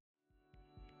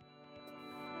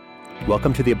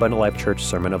Welcome to the Abundant Life Church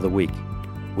Sermon of the Week.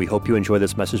 We hope you enjoy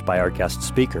this message by our guest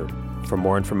speaker. For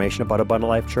more information about Abundant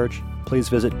Life Church, please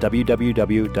visit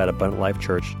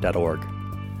www.abundantlifechurch.org.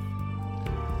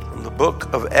 From the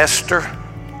book of Esther,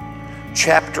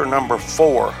 chapter number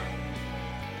 4.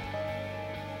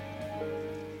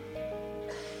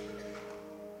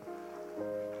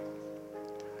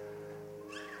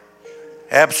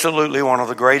 Absolutely one of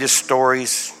the greatest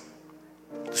stories,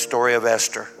 the story of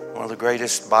Esther. One of the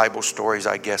greatest Bible stories,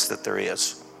 I guess, that there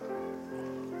is.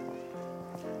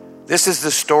 This is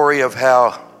the story of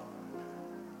how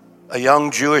a young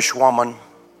Jewish woman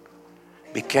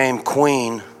became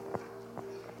queen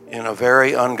in a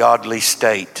very ungodly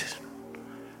state.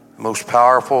 The most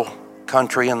powerful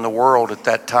country in the world at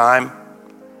that time.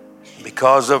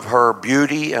 Because of her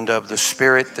beauty and of the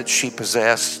spirit that she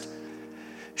possessed,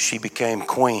 she became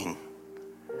queen.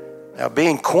 Now,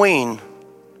 being queen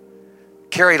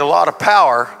carried a lot of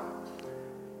power,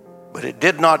 but it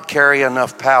did not carry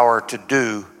enough power to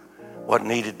do what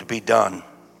needed to be done.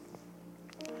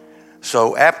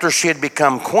 So after she had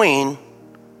become queen,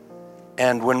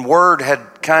 and when word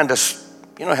had kind of,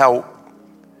 you know how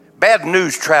bad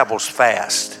news travels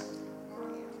fast.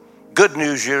 Good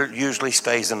news usually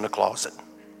stays in the closet.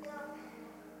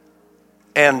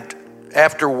 And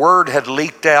after word had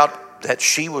leaked out that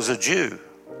she was a Jew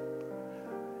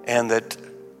and that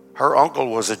her uncle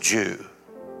was a Jew,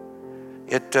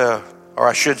 or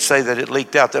I should say that it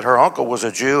leaked out that her uncle was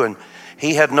a Jew and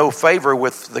he had no favor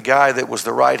with the guy that was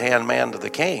the right-hand man to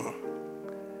the king.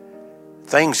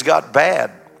 Things got bad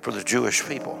for the Jewish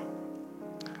people.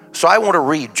 So I want to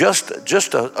read just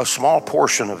a small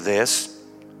portion of this.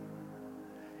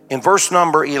 In verse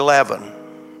number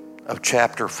 11 of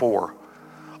chapter 4,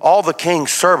 all the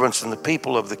king's servants and the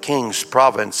people of the king's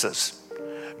provinces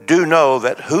do know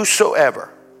that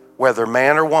whosoever, whether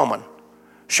man or woman,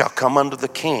 shall come unto the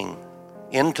king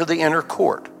into the inner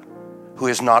court, who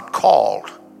is not called,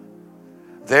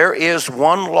 there is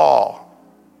one law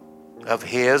of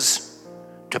his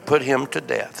to put him to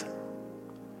death,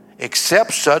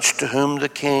 except such to whom the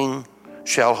king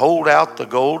shall hold out the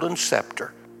golden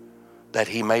scepter, that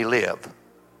he may live.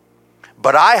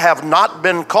 But I have not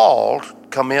been called,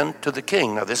 come in to the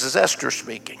king. Now this is Esther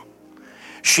speaking.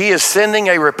 She is sending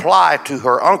a reply to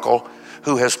her uncle,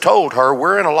 who has told her,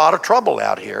 we're in a lot of trouble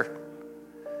out here,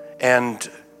 and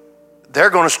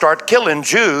they're going to start killing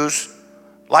Jews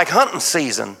like hunting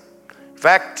season. In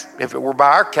fact, if it were by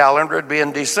our calendar, it'd be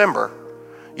in December.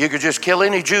 You could just kill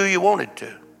any Jew you wanted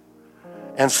to.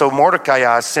 And so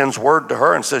Mordecai sends word to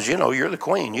her and says, you know, you're the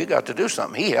queen. You got to do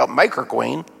something. He helped make her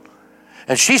queen.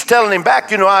 And she's telling him back,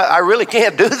 you know, I really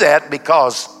can't do that,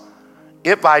 because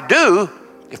if I go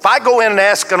in and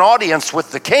ask an audience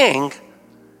with the king,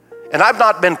 and I've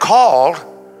not been called,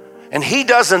 and he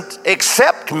doesn't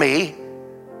accept me,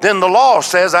 then the law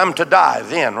says I'm to die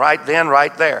right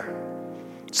there.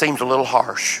 Seems a little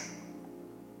harsh.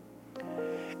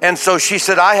 And so she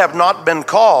said, I have not been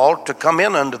called to come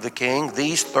in unto the king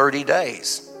these 30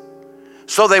 days.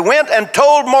 So they went and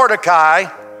told Mordecai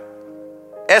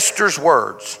Esther's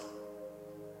words.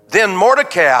 Then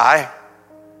Mordecai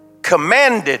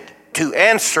commanded to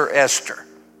answer Esther,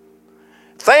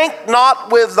 think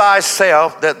not with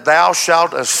thyself that thou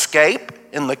shalt escape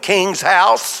in the king's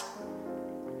house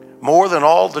more than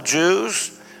all the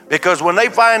Jews, because when they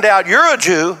find out you're a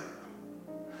Jew,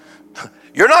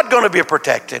 you're not going to be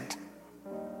protected.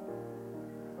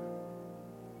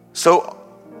 So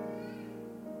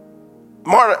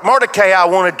Mordecai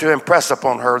wanted to impress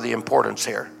upon her the importance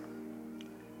here.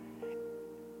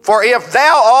 For if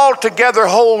thou altogether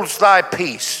holds thy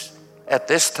peace at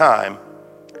this time,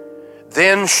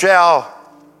 then shall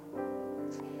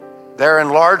their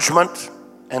enlargement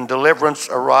and deliverance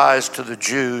arise to the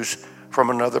Jews from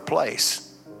another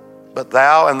place. But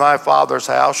thou and thy father's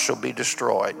house shall be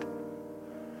destroyed.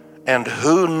 And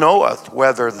who knoweth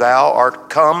whether thou art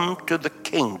come to the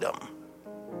kingdom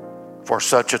for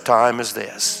such a time as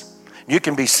this? You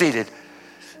can be seated.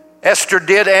 Esther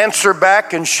did answer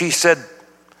back, and she said,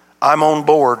 I'm on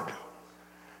board.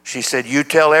 She said, you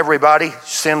tell everybody,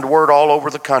 send word all over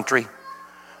the country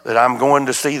that I'm going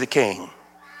to see the king.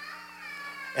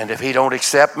 And if he don't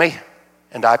accept me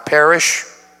and I perish,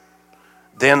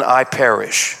 then I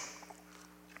perish.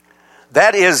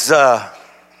 That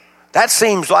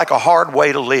seems like a hard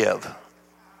way to live.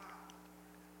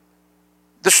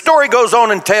 The story goes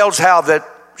on and tells how that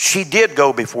she did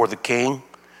go before the king.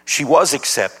 She was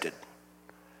accepted.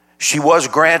 She was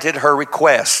granted her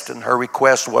request, and her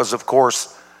request was, of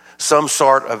course, some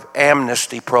sort of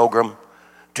amnesty program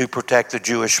to protect the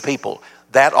Jewish people.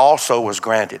 That also was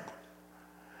granted.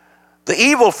 The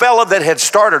evil fellow that had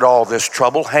started all this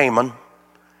trouble, Haman,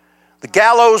 the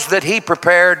gallows that he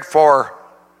prepared for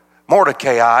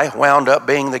Mordecai wound up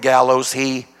being the gallows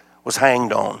he was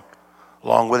hanged on,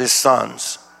 along with his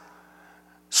sons.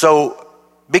 So,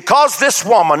 because this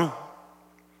woman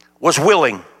was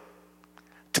willing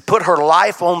to put her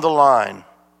life on the line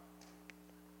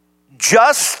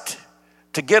just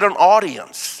to get an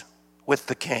audience with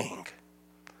the king,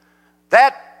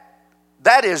 that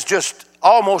is just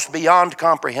almost beyond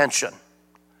comprehension.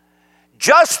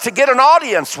 Just to get an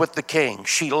audience with the king,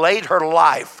 she laid her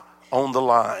life on the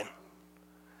line.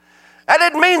 That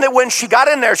didn't mean that when she got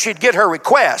in there, she'd get her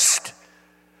request.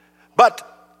 But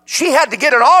she had to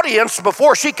get an audience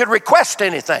before she could request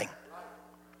anything.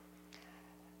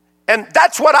 And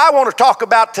that's what I want to talk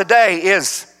about today,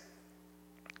 is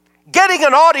getting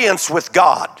an audience with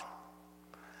God.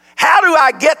 How do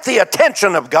I get the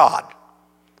attention of God?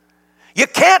 You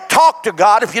can't talk to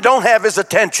God if you don't have his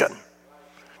attention.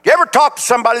 You ever talk to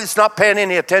somebody that's not paying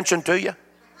any attention to you?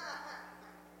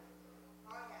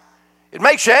 It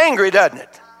makes you angry, doesn't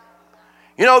it?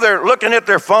 You know, they're looking at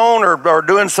their phone or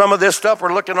doing some of this stuff,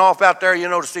 or looking off out there,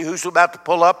 to see who's about to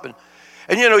pull up.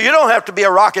 And you don't have to be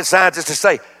a rocket scientist to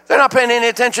say, they're not paying any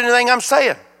attention to anything I'm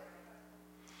saying.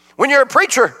 When you're a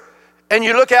preacher and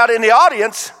you look out in the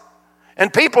audience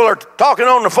and people are talking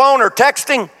on the phone or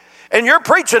texting, and you're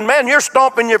preaching, man, you're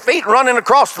stomping your feet and running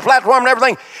across the platform and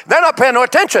everything, they're not paying no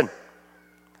attention.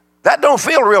 That don't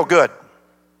feel real good.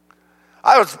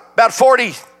 I was about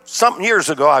 40-something years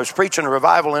ago, I was preaching a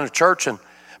revival in a church, and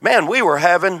man, we were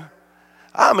having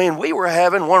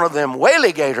one of them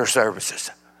whaley-gator services.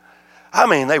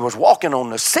 They was walking on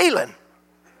the ceiling.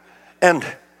 And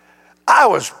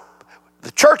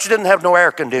the church didn't have no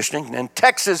air conditioning. In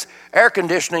Texas, air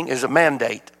conditioning is a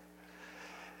mandate.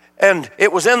 And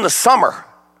it was in the summer,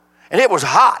 and it was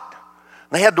hot.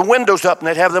 They had the windows up, and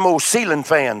they'd have them old ceiling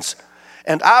fans.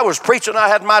 And I was preaching. I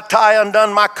had my tie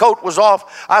undone. My coat was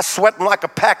off. I was sweating like a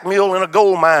pack mule in a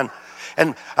gold mine.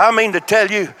 And to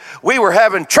tell you, we were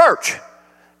having church.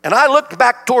 And I looked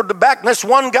back toward the back, and this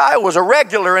one guy was a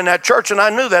regular in that church, and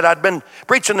I knew that. I'd been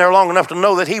preaching there long enough to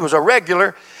know that he was a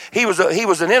regular. He was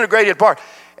an integrated part.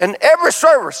 And every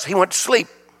service, he went to sleep.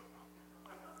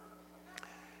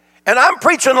 And I'm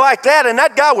preaching like that, and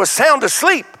that guy was sound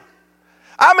asleep.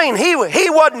 He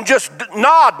wasn't just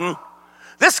nodding.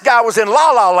 This guy was in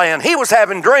la-la land. He was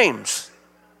having dreams.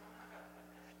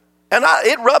 And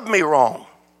it rubbed me wrong.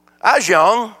 I was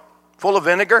young, full of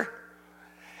vinegar.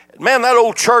 Man, that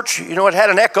old church, it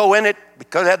had an echo in it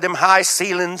because it had them high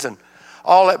ceilings and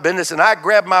all that business. And I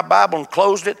grabbed my Bible and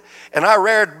closed it, and I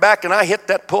reared back, and I hit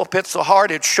that pulpit so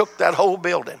hard it shook that whole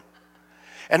building.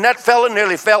 And that fella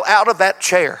nearly fell out of that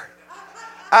chair.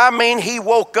 He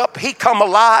woke up, he come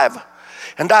alive,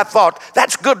 and I thought,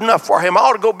 that's good enough for him. I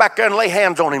ought to go back there and lay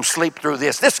hands on him, sleep through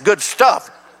this. This is good stuff.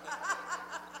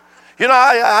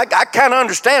 I kind of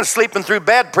understand sleeping through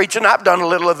bad preaching. I've done a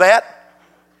little of that.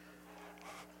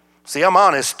 See, I'm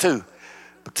honest too.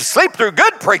 But to sleep through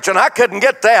good preaching, I couldn't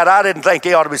get that. I didn't think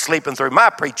he ought to be sleeping through my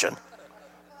preaching.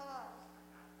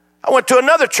 I went to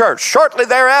another church shortly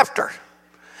thereafter.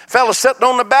 Fellow sitting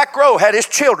on the back row had his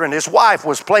children. His wife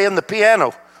was playing the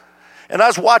piano. And I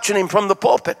was watching him from the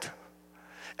pulpit,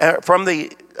 from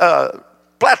the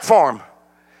platform.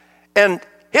 And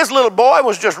his little boy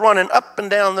was just running up and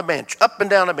down the bench, up and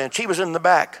down the bench. He was in the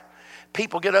back.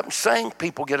 People get up and sing.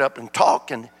 People get up and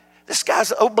talk. And this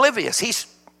guy's oblivious.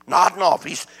 He's nodding off.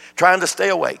 He's trying to stay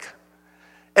awake.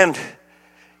 And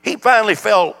he finally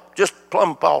fell just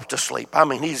plumb off to sleep.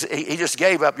 He just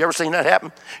gave up. You ever seen that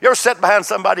happen? You ever sat behind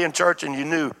somebody in church and you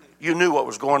knew what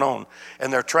was going on,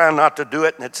 and they're trying not to do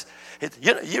it, and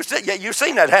you've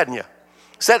seen that, hadn't you?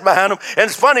 Sat behind them, and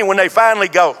it's funny when they finally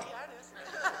go,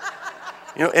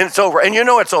 and it's over, and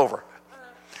it's over.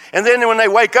 And then when they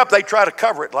wake up, they try to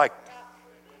cover it like.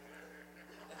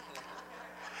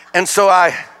 And so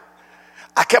I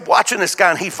kept watching this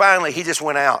guy, and he just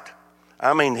went out.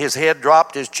 His head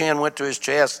dropped, his chin went to his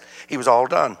chest. He was all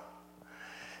done.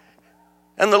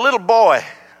 And the little boy,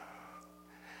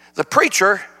 the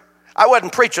preacher, I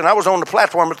wasn't preaching. I was on the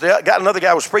platform, but another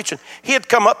guy was preaching. He had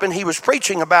come up and he was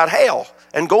preaching about hell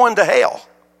and going to hell.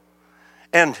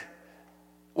 And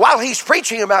while he's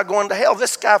preaching about going to hell,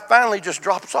 this guy finally just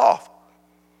drops off.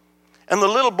 And the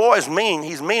little boy's mean.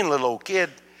 He's a mean little old kid.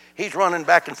 He's running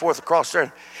back and forth across there.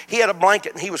 And he had a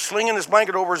blanket, and he was slinging his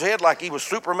blanket over his head like he was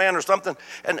Superman or something,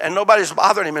 and nobody's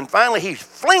bothering him. And finally, he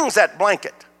flings that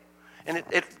blanket, and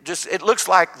it looks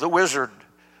like the Wizard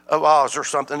of Oz or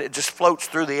something. It just floats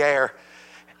through the air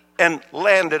and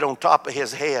landed on top of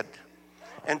his head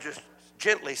and just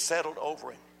gently settled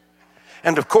over him.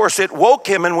 And of course it woke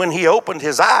him, and when he opened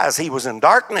his eyes, he was in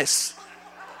darkness.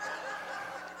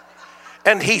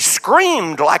 And he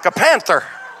screamed like a panther.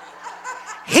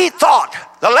 He thought,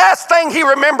 the last thing he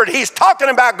remembered, he's talking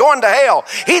about going to hell.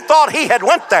 He thought he had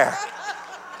went there.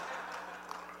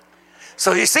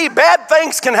 So you see, bad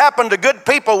things can happen to good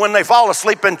people when they fall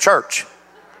asleep in church.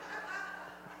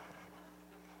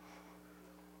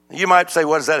 You might say,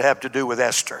 what does that have to do with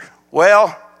Esther?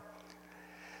 Well,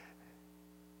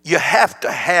 you have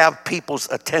to have people's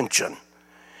attention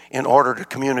in order to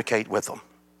communicate with them.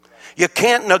 You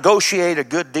can't negotiate a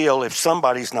good deal if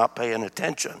somebody's not paying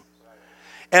attention.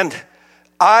 And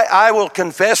I will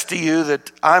confess to you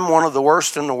that I'm one of the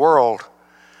worst in the world,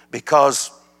 because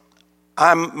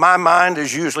my mind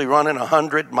is usually running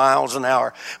 100 miles an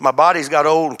hour. My body's got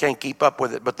old and can't keep up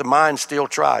with it, but the mind still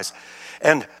tries.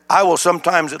 And I will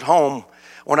sometimes at home,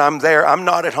 when I'm there, I'm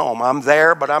not at home. I'm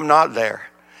there, but I'm not there.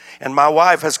 And my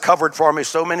wife has covered for me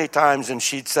so many times, and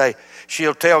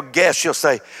she'll tell guests,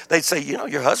 they'd say, you know,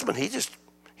 your husband,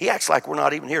 he acts like we're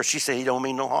not even here. She said, he don't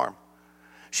mean no harm.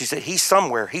 She said, he's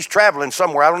somewhere. He's traveling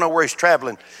somewhere. I don't know where he's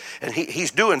traveling. And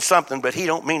he's doing something, but he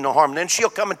don't mean no harm. And then she'll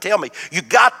come and tell me, you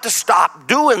got to stop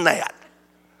doing that.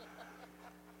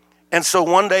 And so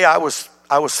one day I was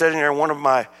sitting there, and one of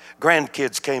my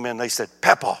grandkids came in. They said,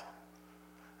 Papa.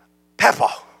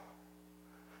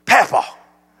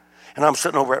 And I'm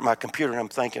sitting over at my computer, and I'm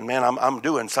thinking, man, I'm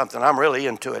doing something. I'm really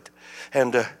into it.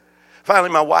 And finally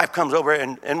my wife comes over,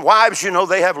 and wives, you know,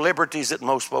 they have liberties that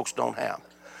most folks don't have.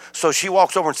 So she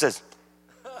walks over and says,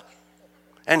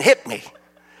 and hit me.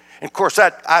 And of course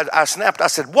I snapped. I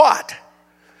said, what?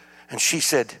 And she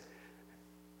said,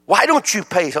 why don't you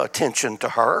pay attention to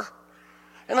her?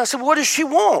 And I said, what does she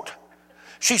want?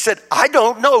 She said, I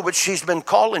don't know, but she's been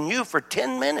calling you for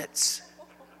 10 minutes.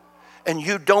 And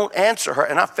you don't answer her.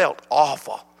 And I felt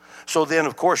awful. So then,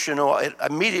 of course, you know,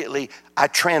 immediately I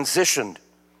transitioned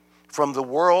from the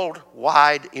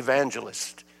worldwide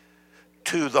evangelist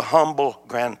to the humble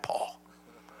grandpa.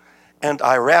 And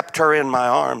I wrapped her in my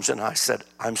arms, and I said,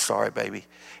 I'm sorry, baby.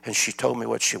 And she told me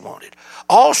what she wanted.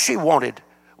 All she wanted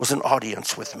was an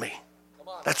audience with me.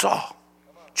 That's all.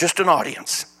 Just an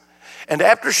audience. And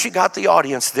after she got the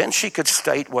audience, then she could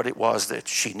state what it was that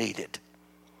she needed.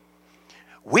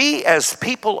 We as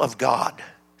people of God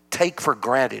take for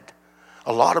granted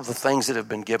a lot of the things that have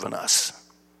been given us.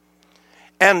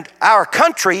 And our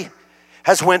country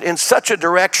has went in such a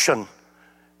direction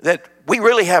that we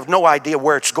really have no idea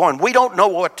where it's going. We don't know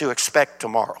what to expect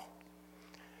tomorrow.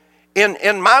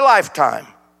 In my lifetime,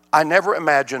 I never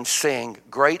imagined seeing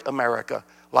great America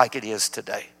like it is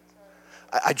today.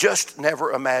 I just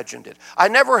never imagined it. I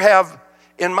never have,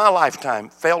 in my lifetime,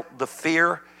 felt the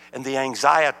fear and the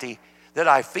anxiety that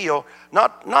I feel,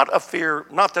 not a fear,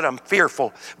 not that I'm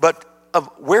fearful, but of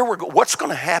what's going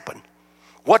to happen,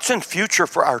 what's in future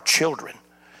for our children.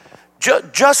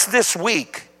 Just this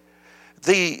week,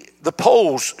 the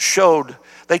polls showed,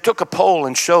 they took a poll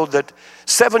and showed that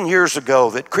 7 years ago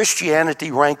that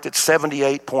Christianity ranked at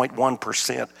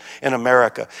 78.1% in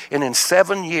America. And in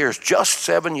 7 years, just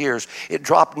 7 years, it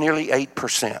dropped nearly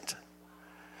 8%.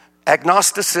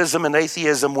 Agnosticism and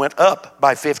atheism went up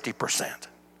by 50%.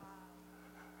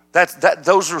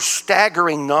 Those are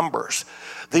staggering numbers.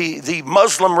 The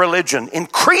Muslim religion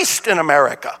increased in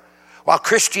America while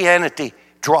Christianity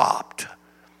dropped.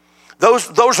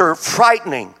 Those are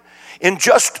frightening. In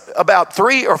just about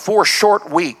 3 or 4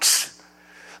 short weeks,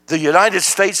 the United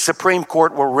States Supreme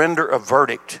Court will render a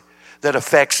verdict that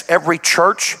affects every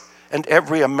church and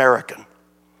every American.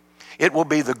 It will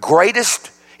be the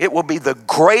greatest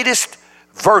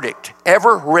verdict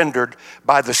ever rendered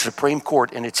by the Supreme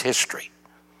Court in its history.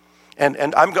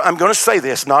 And I'm going to say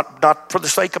this, not for the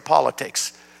sake of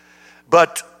politics,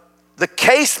 but the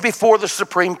case before the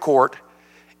Supreme Court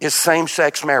is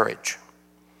same-sex marriage.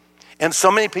 And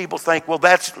so many people think, well,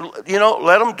 that's, you know,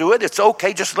 let them do it. It's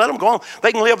okay. Just let them go on.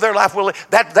 They can live their life.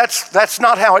 That's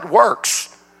not how it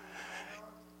works.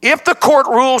 If the court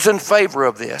rules in favor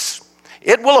of this,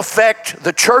 it will affect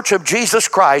the Church of Jesus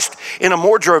Christ in a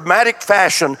more dramatic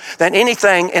fashion than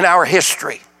anything in our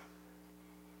history.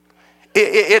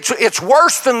 It's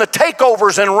worse than the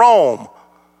takeovers in Rome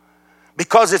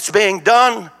because it's being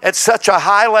done at such a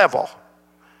high level.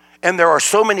 And there are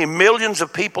so many millions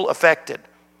of people affected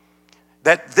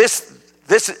that this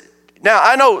now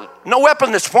I know no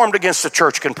weapon that's formed against the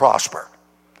church can prosper.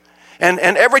 And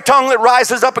every tongue that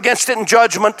rises up against it in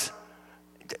judgment,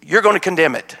 you're going to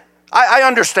condemn it. I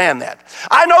understand that.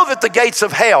 I know that the gates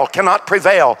of hell cannot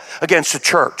prevail against the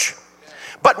church.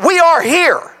 But we are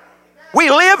here. We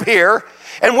live here,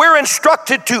 and we're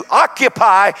instructed to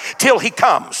occupy till he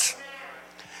comes.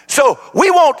 So we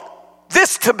want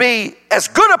this to be as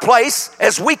good a place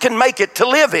as we can make it to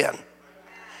live in.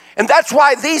 And that's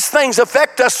why these things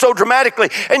affect us so dramatically.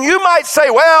 And you might say,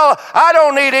 well, I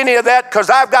don't need any of that because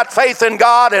I've got faith in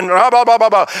God and blah, blah, blah, blah,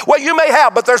 blah. Well, you may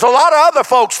have, but there's a lot of other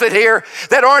folks that here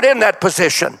that aren't in that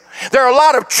position. There are a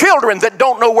lot of children that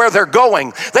don't know where they're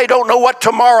going. They don't know what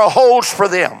tomorrow holds for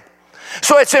them.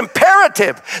 So it's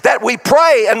imperative that we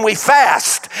pray and we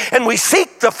fast and we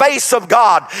seek the face of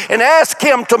God and ask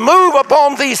Him to move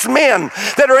upon these men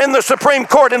that are in the Supreme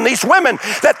Court and these women,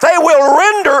 that they will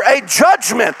render a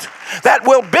judgment that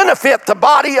will benefit the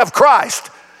body of Christ.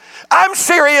 I'm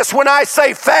serious when I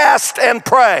say fast and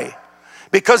pray,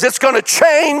 because it's going to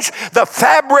change the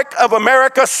fabric of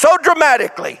America so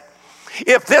dramatically.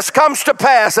 If this comes to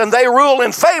pass and they rule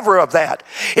in favor of that,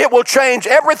 it will change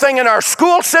everything in our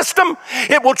school system.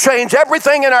 It will change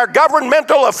everything in our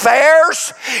governmental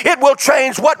affairs. It will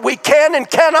change what we can and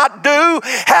cannot do,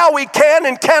 how we can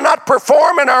and cannot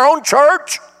perform in our own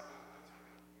church.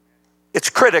 It's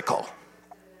critical.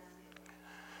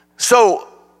 So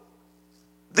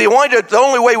the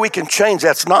only way we can change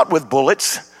that's not with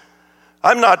bullets.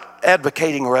 I'm not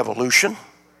advocating a revolution.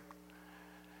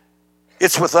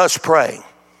 It's with us praying.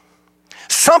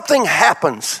 Something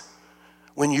happens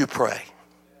when you pray.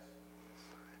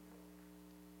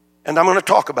 And I'm going to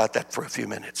talk about that for a few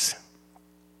minutes.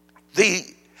 The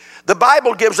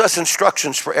Bible gives us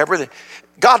instructions for everything.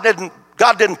 God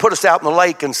didn't put us out in the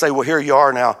lake and say, well, here you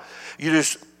are now. You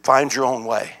just find your own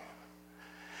way.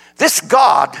 This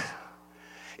God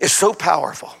is so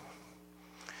powerful.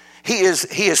 He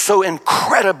is so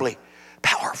incredibly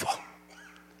powerful.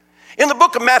 In the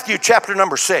book of Matthew, chapter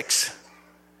number 6,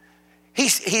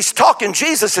 Jesus is talking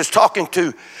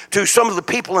to some of the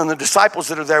people and the disciples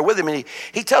that are there with him. And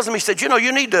he tells them, he said,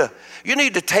 you need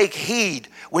to take heed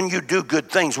when you do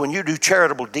good things, when you do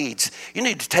charitable deeds. You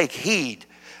need to take heed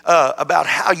about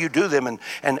how you do them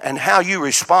and how you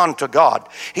respond to God.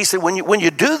 He said, when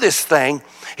you do this thing,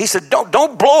 he said,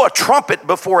 don't blow a trumpet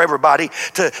before everybody.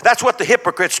 That's what the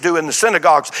hypocrites do in the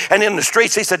synagogues and in the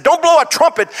streets. He said, don't blow a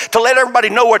trumpet to let everybody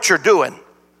know what you're doing.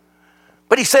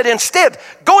 But he said, instead,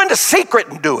 go into secret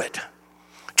and do it.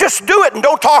 Just do it and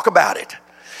don't talk about it.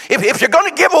 If you're going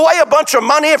to give away a bunch of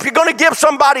money, if you're going to give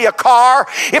somebody a car,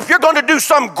 if you're going to do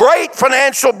some great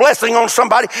financial blessing on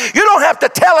somebody, you don't have to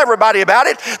tell everybody about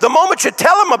it. The moment you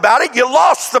tell them about it, you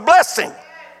lost the blessing.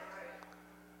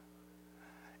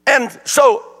 And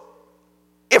so,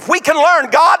 if we can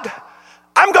learn, God,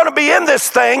 I'm going to be in this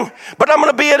thing, but I'm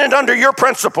going to be in it under your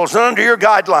principles and under your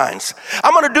guidelines.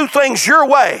 I'm going to do things your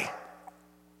way.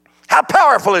 How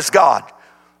powerful is God?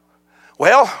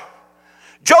 Well,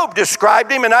 Job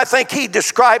described him, and I think he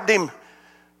described him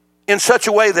in such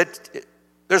a way that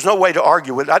there's no way to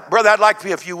argue with it. Brother, I'd like for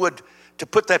you, if you would, to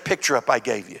put that picture up I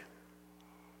gave you.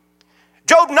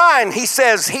 Job 9, he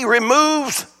says, he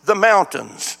removes the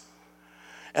mountains,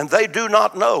 and they do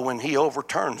not know when he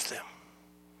overturns them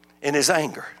in his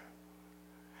anger.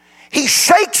 He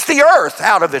shakes the earth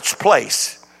out of its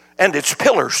place, and its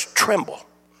pillars tremble.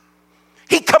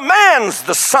 He commands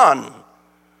the sun,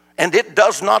 and it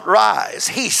does not rise.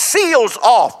 He seals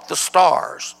off the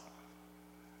stars.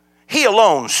 He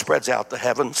alone spreads out the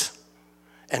heavens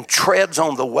and treads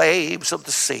on the waves of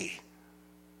the sea.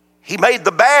 He made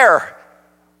the bear.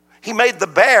 He made the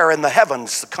bear in the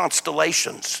heavens, the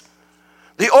constellations,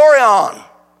 the Orion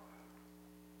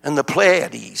and the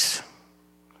Pleiades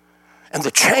and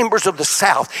the chambers of the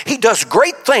south. He does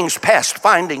great things past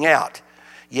finding out.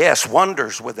 Yes,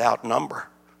 wonders without number.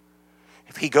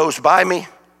 If he goes by me,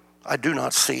 I do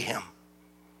not see him.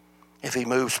 If he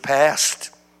moves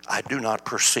past, I do not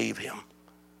perceive him.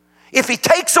 If he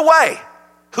takes away,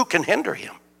 who can hinder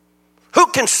him? Who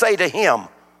can say to him,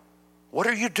 what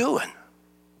are you doing?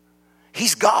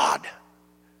 He's God.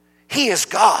 He is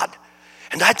God.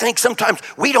 And I think sometimes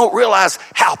we don't realize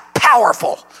how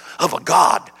powerful of a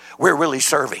God we're really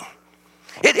serving.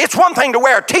 It's one thing to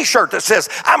wear a t-shirt that says,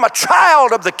 I'm a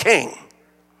child of the King.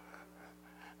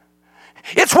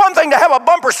 It's one thing to have a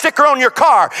bumper sticker on your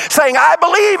car saying, I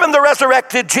believe in the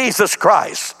resurrected Jesus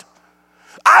Christ.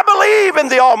 I believe in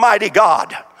the Almighty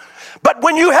God. But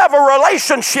when you have a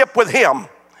relationship with Him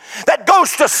that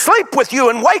goes to sleep with you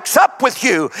and wakes up with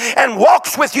you and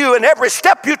walks with you in every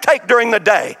step you take during the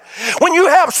day, when you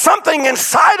have something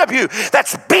inside of you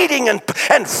that's beating and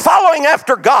following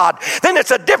after God, then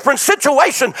it's a different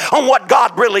situation on what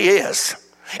God really is.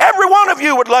 Every one of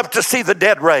you would love to see the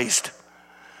dead raised.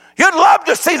 You'd love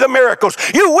to see the miracles.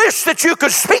 You wish that you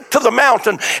could speak to the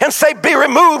mountain and say, be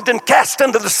removed and cast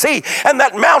into the sea, and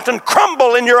that mountain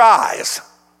crumble in your eyes.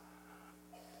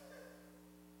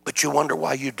 But you wonder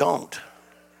why you don't.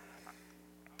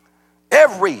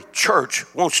 Every church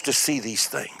wants to see these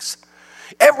things.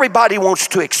 Everybody wants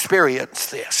to experience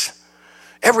this.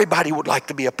 Everybody would like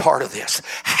to be a part of this.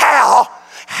 How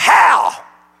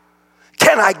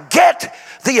can I get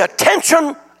the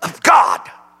attention of God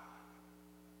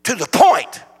to the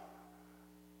point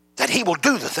that he will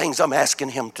do the things I'm asking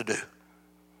him to do?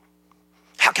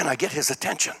 How can I get his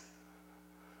attention?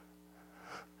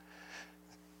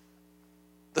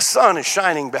 The sun is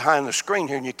shining behind the screen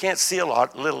here, and you can't see a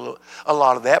lot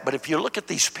of that. But if you look at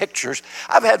these pictures,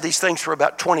 I've had these things for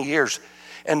about 20 years,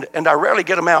 and I rarely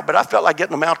get them out, but I felt like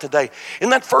getting them out today. In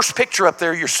that first picture up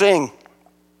there, you're seeing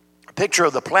a picture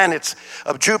of the planets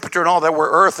of Jupiter and all that, where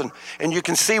Earth, and you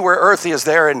can see where Earth is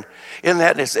there, and in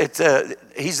that,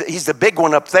 he's the big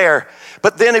one up there.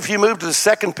 But then if you move to the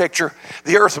second picture,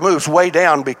 the Earth moves way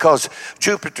down because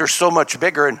Jupiter's so much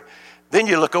bigger. And then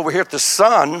you look over here at the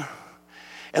sun,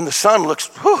 and the sun looks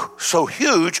so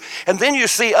huge. And then you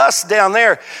see us down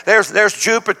there. There's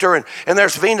Jupiter and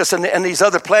there's Venus and these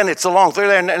other planets along through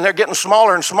there, and they're getting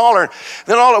smaller and smaller. And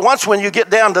then all at once, when you get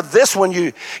down to this one,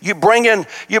 you bring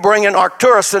in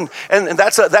Arcturus, and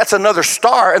that's another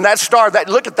star. And that star,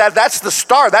 look at that, that's the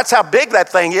star. That's how big that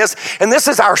thing is. And this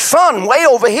is our sun way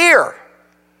over here.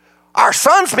 Our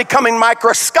sun's becoming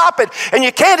microscopic, and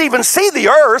you can't even see the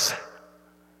Earth.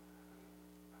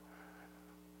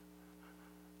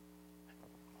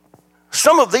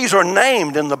 Some of these are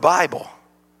named in the Bible.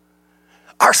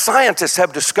 Our scientists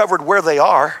have discovered where they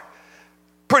are,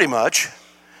 pretty much.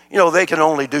 You know, they can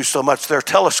only do so much. Their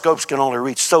telescopes can only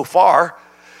reach so far.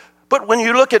 But when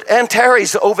you look at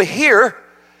Antares over here,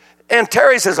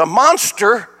 Antares is a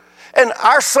monster, and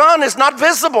our sun is not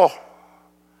visible.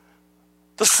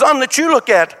 The sun that you look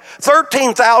at,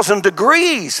 13,000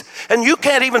 degrees, and you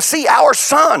can't even see our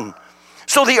sun.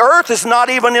 So the earth is not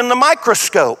even in the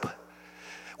microscope.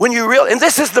 And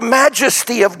this is the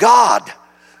majesty of God.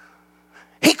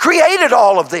 He created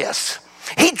all of this.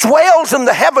 He dwells in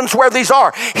the heavens where these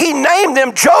are. He named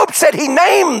them. Job said he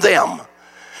named them.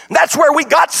 That's where we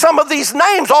got some of these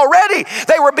names already.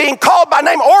 They were being called by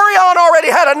name. Orion already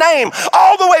had a name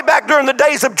all the way back during the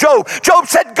days of Job. Job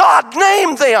said God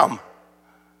named them.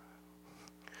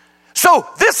 So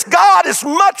this God is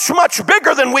much, much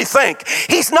bigger than we think.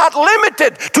 He's not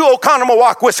limited to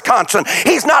Oconomowoc, Wisconsin.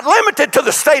 He's not limited to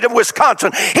the state of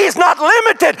Wisconsin. He's not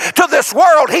limited to this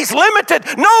world. He's limited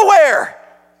nowhere.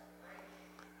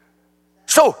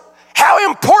 So how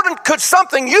important could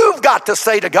something you've got to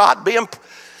say to God be?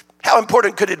 How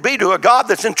important could it be to a God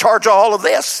that's in charge of all of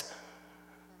this?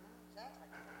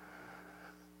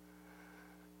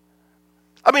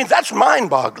 I mean, that's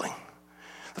mind-boggling.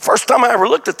 The first time I ever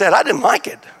looked at that, I didn't like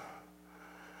it.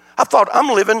 I thought, I'm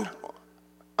living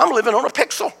on a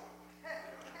pixel.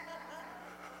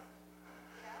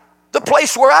 The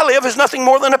place where I live is nothing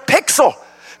more than a pixel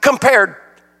compared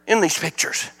in these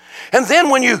pictures. And then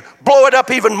when you blow it up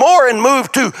even more and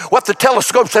move to what the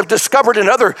telescopes have discovered in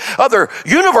other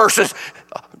universes,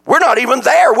 we're not even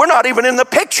there. We're not even in the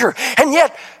picture. And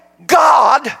yet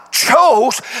God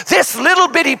chose this little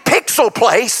bitty pixel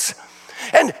place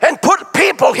and put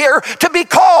people here to be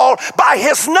called by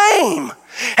his name.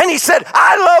 And he said,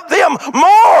 I love them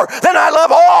more than I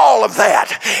love all of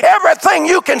that. Everything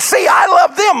you can see, I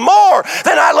love them more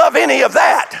than I love any of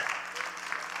that.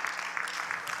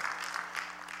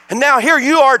 And now here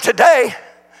you are today,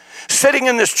 sitting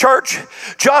in this church,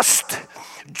 just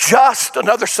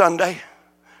another Sunday.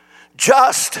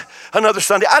 Just another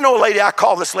Sunday. I know a lady, I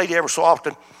call this lady ever so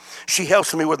often. She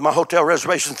helps me with my hotel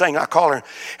reservation thing. I call her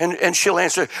and she'll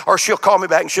answer, or she'll call me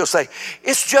back and she'll say,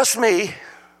 it's just me.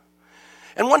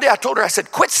 And one day I told her, I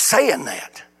said, quit saying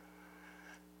that.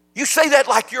 You say that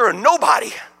like you're a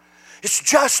nobody. It's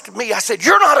just me. I said,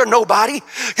 you're not a nobody.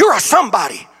 You're a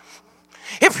somebody.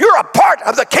 If you're a part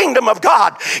of the kingdom of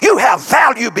God, you have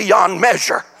value beyond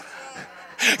measure.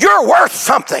 You're worth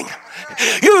something.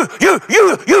 You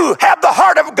have the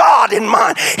heart of God in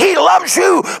mind. He loves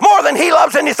you more than he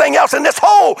loves anything else. And this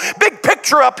whole big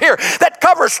picture up here that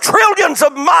covers trillions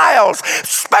of miles,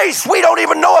 space we don't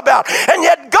even know about. And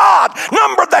yet God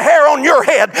numbered the hair on your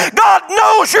head. God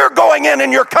knows you're going in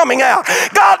and you're coming out.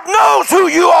 God knows who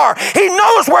you are. He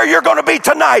knows where you're going to be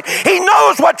tonight. He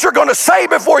knows what you're going to say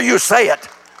before you say it.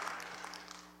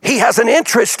 He has an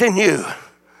interest in you.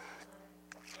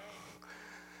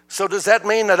 So does that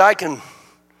mean that I can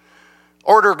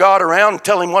order God around and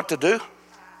tell him what to do?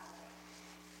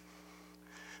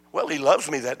 Well, he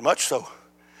loves me that much, so.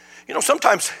 You know,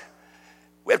 sometimes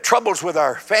we have troubles with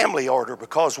our family order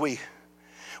because we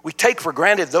take for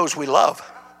granted those we love.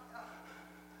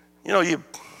 You know, you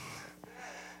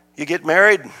get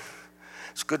married.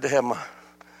 It's good to have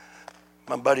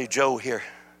My buddy Joe here,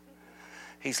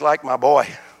 he's like my boy.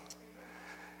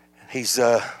 He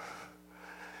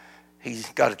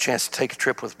got a chance to take a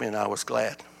trip with me, and I was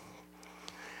glad.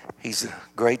 He's a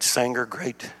great singer,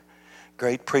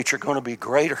 great preacher, going to be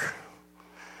greater,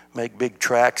 make big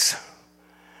tracks.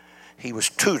 He was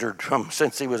tutored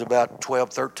since he was about 12,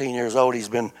 13 years old. He's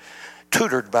been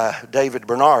tutored by David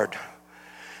Bernard,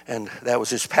 and that was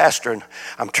his pastor. And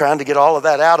I'm trying to get all of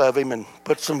that out of him and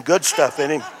put some good stuff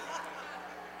in him.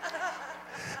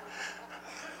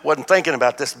 Wasn't thinking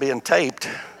about this being taped.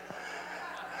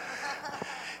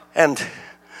 And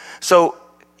so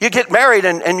you get married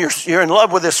and you're in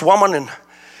love with this woman, and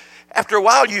after a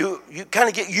while you kind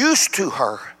of get used to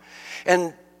her,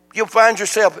 and you'll find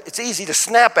yourself, it's easy to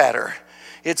snap at her.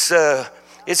 It's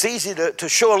easy to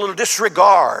show a little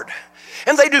disregard.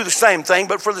 And they do the same thing,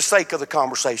 but for the sake of the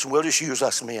conversation, we'll just use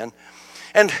us men.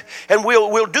 And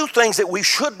we'll do things that we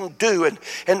shouldn't do,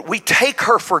 and we take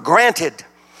her for granted.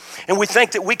 And we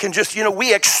think that we can just,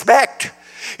 we expect.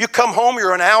 You come home,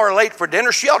 you're an hour late for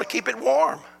dinner, she ought to keep it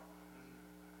warm.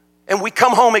 And we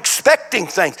come home expecting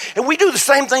things. And we do the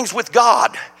same things with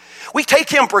God. We take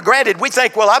him for granted. We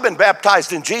think, well, I've been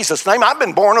baptized in Jesus' name. I've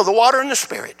been born of the water and the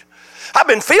Spirit. I've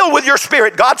been filled with your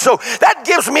Spirit, God, so that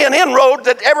gives me an inroad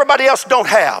that everybody else don't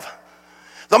have.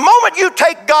 The moment you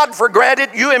take God for granted,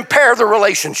 you impair the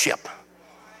relationship.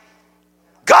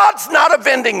 God's not a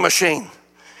vending machine.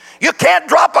 You can't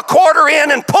drop a quarter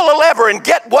in and pull a lever and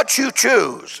get what you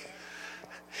choose.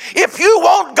 If you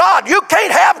want God, you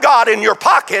can't have God in your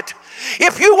pocket.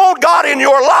 If you want God in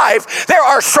your life, there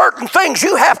are certain things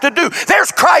you have to do.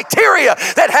 There's criteria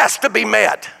that has to be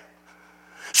met.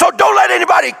 So don't let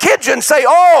anybody kid you and say,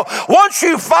 once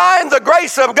you find the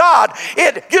grace of God,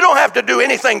 you don't have to do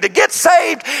anything to get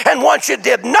saved. And once you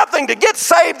did nothing to get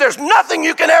saved, there's nothing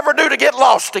you can ever do to get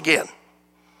lost again.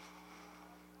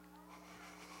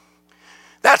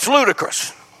 That's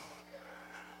ludicrous.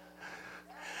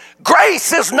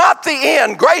 Grace is not the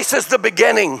end. Grace is the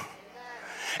beginning.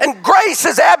 And grace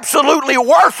is absolutely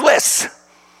worthless.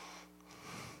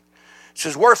 It's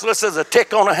as worthless as a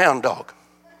tick on a hound dog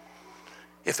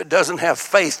if it doesn't have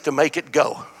faith to make it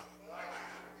go.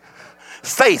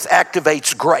 Faith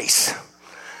activates grace.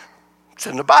 It's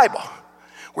in the Bible.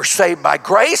 We're saved by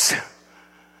grace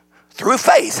through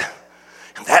faith.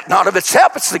 And that not of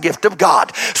itself, it's the gift of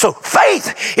God. So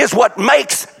faith is what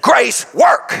makes grace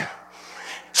work.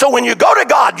 So when you go to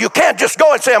God, you can't just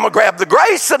go and say, I'm going to grab the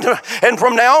grace and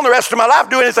from now on the rest of my life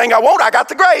do anything I want. I got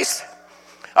the grace.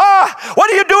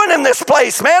 What are you doing in this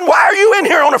place, man? Why are you in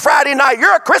here on a Friday night?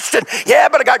 You're a Christian. Yeah,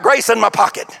 but I got grace in my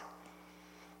pocket.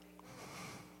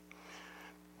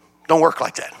 Don't work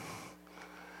like that.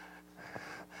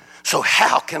 So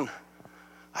how can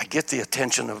I get the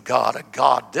attention of God, a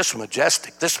God this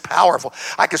majestic, this powerful?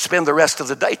 I could spend the rest of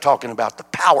the day talking about the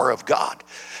power of God.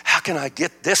 How can I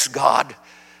get this God?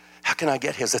 How can I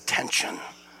get his attention?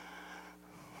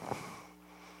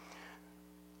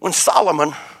 When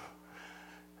Solomon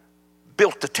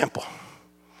built the temple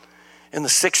in the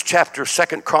 6th chapter of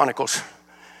 2 Chronicles,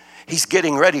 he's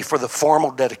getting ready for the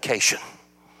formal dedication.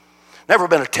 Never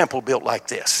been a temple built like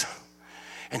this.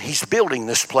 And he's building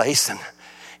this place, and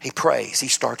he prays. He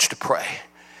starts to pray.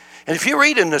 And if you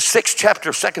read in the 6th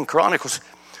chapter of 2 Chronicles,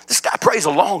 this guy prays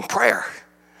a long prayer.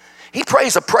 He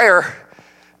prays a prayer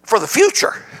for the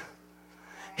future.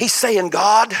 He's saying,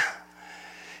 God,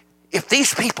 if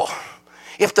these people,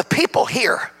 if the people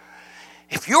here,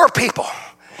 if your people,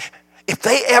 if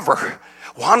they ever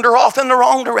wander off in the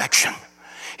wrong direction,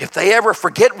 if they ever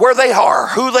forget where they are,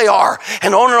 who they are,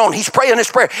 and on, he's praying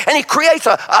this prayer. And he creates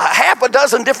a half a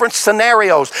dozen different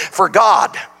scenarios for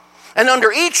God. And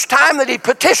under each time that he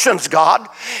petitions God,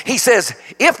 he says,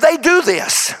 if they do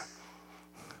this,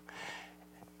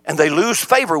 and they lose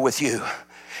favor with you,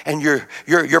 and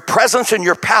your presence and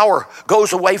your power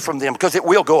goes away from them, because it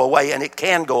will go away and it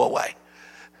can go away.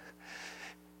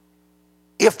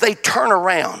 If they turn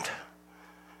around,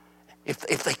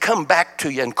 if they come back to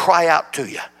you and cry out to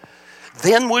you,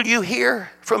 then will you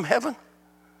hear from heaven?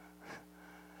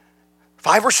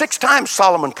 5 or 6 times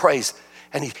Solomon prays,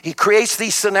 and he creates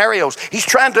these scenarios. He's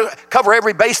trying to cover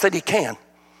every base that he can.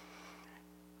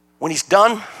 When he's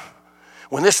done,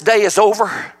 when this day is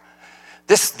over,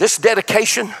 this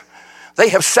dedication, they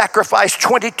have sacrificed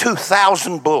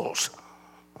 22,000 bulls.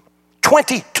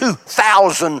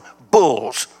 22,000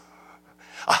 bulls.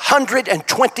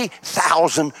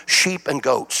 120,000 sheep and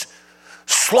goats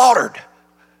slaughtered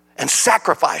and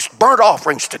sacrificed, burnt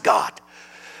offerings to God.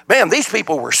 Man, these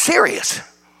people were serious.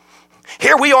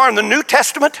 Here we are in the New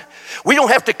Testament. We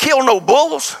don't have to kill no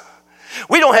bulls.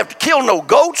 We don't have to kill no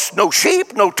goats, no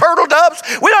sheep, no turtle doves.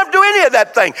 We don't have to do any of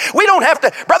that thing. We don't have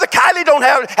to, Brother Kylie don't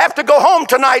have to go home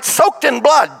tonight soaked in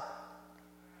blood.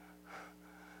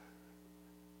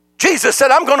 Jesus said,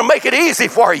 I'm going to make it easy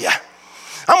for you.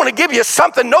 I'm going to give you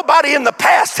something nobody in the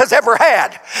past has ever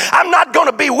had. I'm not going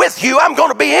to be with you. I'm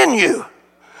going to be in you.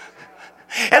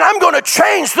 And I'm going to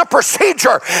change the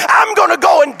procedure. I'm going to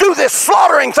go and do this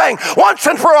slaughtering thing once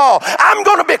and for all. I'm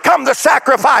going to become the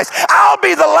sacrifice. I'll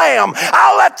be the lamb.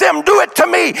 I'll let them do it to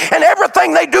me. And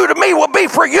everything they do to me will be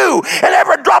for you. And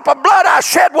every drop of blood I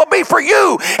shed will be for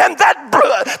you. And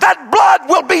that blood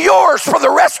will be yours for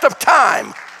the rest of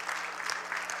time.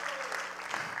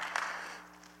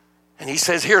 And he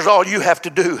says, here's all you have to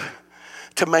do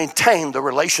to maintain the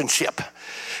relationship.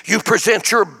 You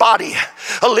present your body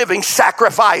a living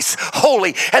sacrifice,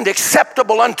 holy and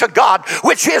acceptable unto God,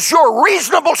 which is your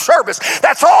reasonable service.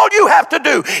 That's all you have to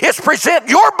do is present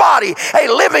your body a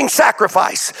living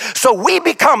sacrifice. So we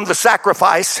become the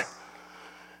sacrifice.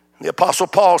 The Apostle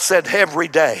Paul said, every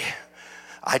day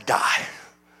I die.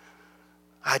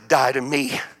 I die to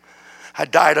me. I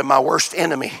die to my worst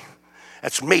enemy.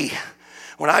 That's me.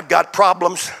 When I've got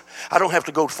problems, I don't have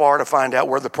to go far to find out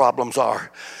where the problems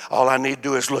are. All I need to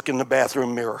do is look in the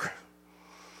bathroom mirror.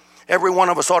 Every one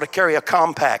of us ought to carry a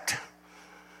compact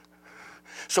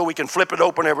so we can flip it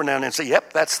open every now and then and say,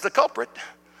 yep, that's the culprit.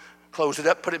 Close it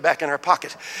up, put it back in our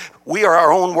pocket. We are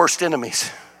our own worst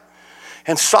enemies.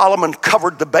 And Solomon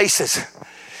covered the bases.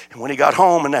 And when he got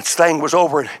home and that thing was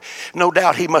over, no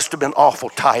doubt he must have been awful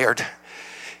tired.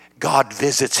 God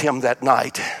visits him that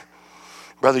night.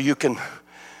 Brother, you can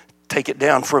take it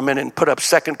down for a minute and put up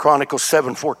 2 Chronicles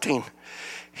 7:14.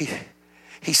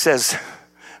 He says,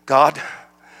 God,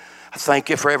 I thank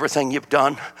you for everything you've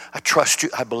done. I trust you.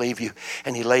 I believe you.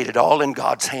 And he laid it all in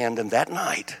God's hand. And that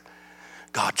night,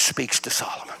 God speaks to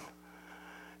Solomon.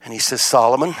 And he says,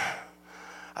 Solomon,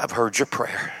 I've heard your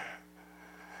prayer.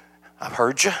 I've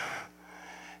heard you.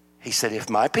 He said, if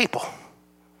my people,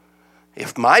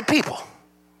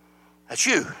 that's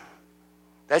you,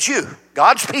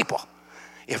 God's people,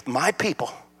 if my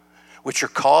people, which are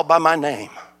called by my name,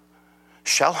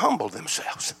 shall humble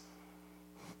themselves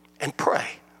and pray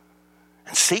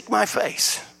and seek my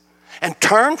face and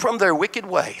turn from their wicked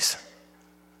ways.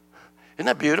 Isn't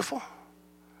that beautiful?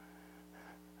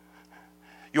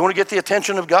 You want to get the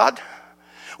attention of God?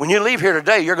 When you leave here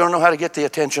today, you're going to know how to get the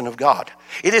attention of God.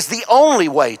 It is the only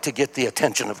way to get the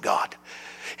attention of God.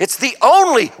 It's the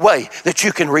only way that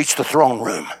you can reach the throne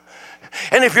room.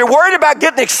 And if you're worried about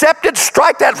getting accepted,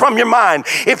 strike that from your mind.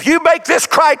 If you make this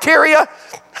criteria,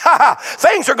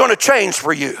 things are going to change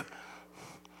for you.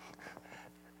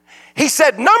 He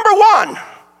said, number one,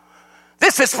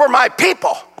 this is for my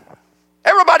people.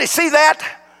 Everybody see that?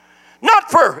 Not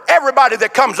for everybody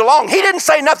that comes along. He didn't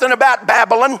say nothing about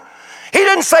Babylon. He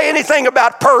didn't say anything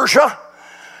about Persia.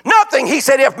 Nothing. He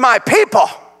said, if my people.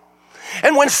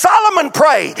 And when Solomon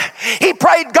prayed, he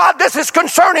prayed, God, this is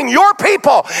concerning your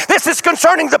people. This is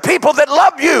concerning the people that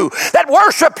love you, that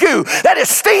worship you, that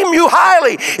esteem you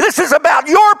highly. This is about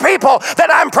your people that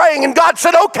I'm praying. And God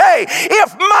said, okay,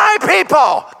 if my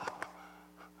people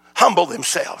humble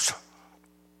themselves,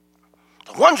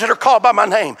 the ones that are called by my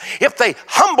name, if they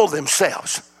humble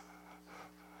themselves,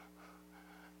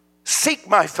 seek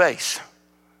my face,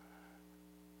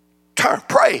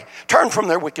 turn from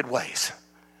their wicked ways.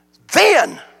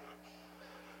 Then,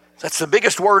 that's the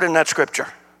biggest word in that scripture.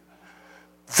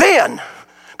 Then,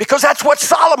 because that's what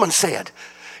Solomon said.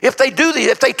 If they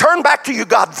turn back to you,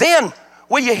 God, then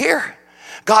will you hear?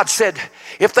 God said,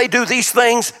 if they do these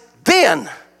things, then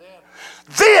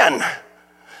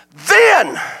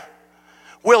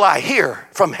will I hear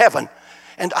from heaven,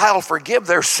 and I'll forgive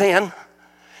their sin,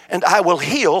 and I will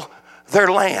heal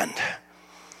their land.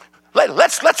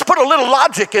 Let's put a little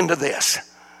logic into this.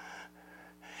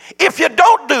 If you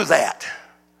don't do that,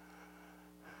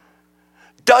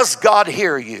 does God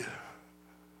hear you?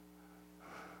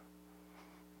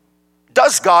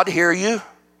 Does God hear you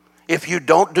if you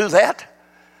don't do that?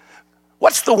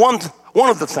 What's the one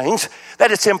of the things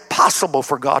that it's impossible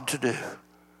for God to do?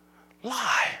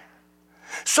 Lie.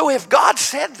 So if God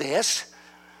said this,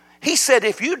 he said,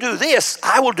 if you do this,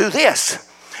 I will do this.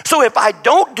 So if I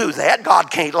don't do that,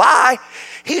 God can't lie.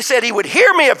 He said he would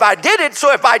hear me if I did it,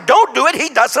 so if I don't do it, he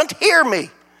doesn't hear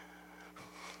me.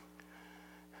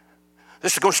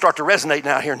 This is going to start to resonate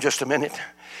now here in just a minute.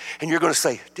 And you're going to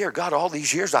say, dear God, all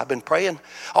these years I've been praying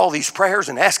all these prayers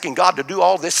and asking God to do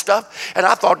all this stuff. And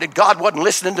I thought that God wasn't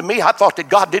listening to me. I thought that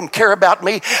God didn't care about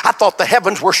me. I thought the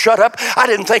heavens were shut up. I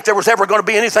didn't think there was ever going to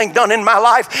be anything done in my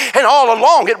life. And all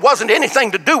along, it wasn't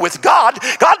anything to do with God.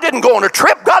 God didn't go on a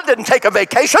trip. God didn't take a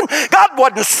vacation. God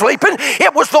wasn't sleeping.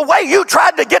 It was the way you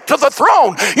tried to get to the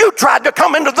throne. You tried to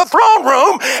come into the throne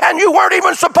room, and you weren't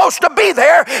even supposed to be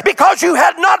there because you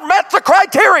had not met the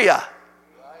criteria.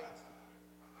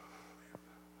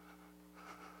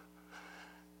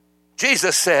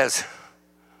 Jesus says,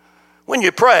 when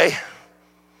you pray,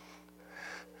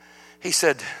 he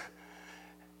said,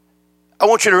 I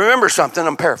want you to remember something.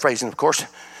 I'm paraphrasing, of course.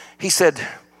 He said,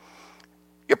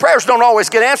 your prayers don't always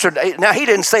get answered. Now, he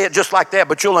didn't say it just like that,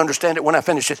 but you'll understand it when I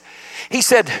finish it. He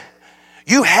said,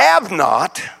 you have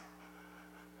not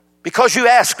because you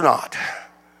ask not.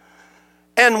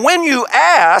 And when you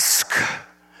ask,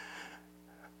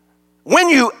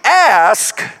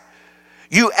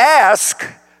 you ask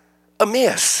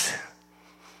amiss.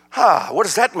 What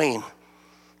does that mean?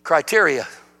 Criteria.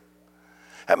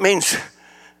 That means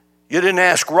you didn't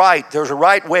ask right. There's a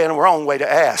right way and a wrong way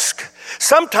to ask.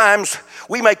 Sometimes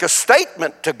we make a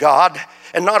statement to God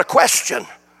and not a question.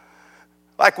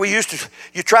 Like we used to,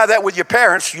 you try that with your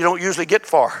parents, you don't usually get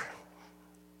far.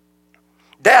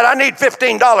 Dad, I need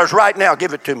 $15 right now.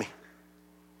 Give it to me.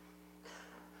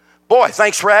 Boy,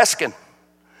 thanks for asking.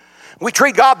 We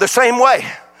treat God the same way.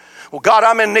 Well, God,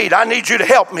 I'm in need. I need you to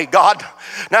help me, God.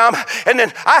 And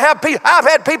then I've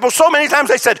had people so many times,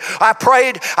 they said, I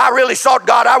prayed, I really sought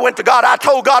God, I went to God, I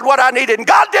told God what I needed, and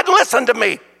God didn't listen to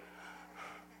me.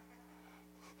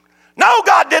 No,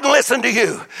 God didn't listen to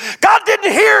you. God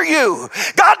didn't hear you.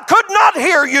 God could not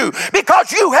hear you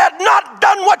because you had not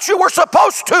done what you were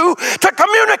supposed to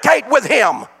communicate with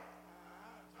him.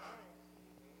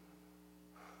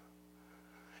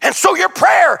 And so your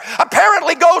prayer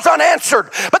apparently goes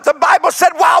unanswered. But the Bible said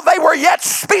while they were yet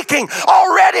speaking,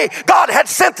 already God had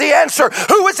sent the answer.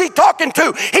 Who was he talking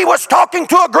to? He was talking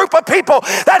to a group of people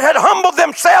that had humbled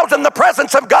themselves in the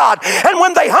presence of God. And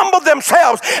when they humbled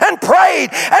themselves and prayed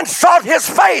and sought his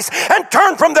face and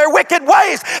turned from their wicked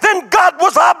ways, then God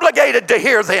was obligated to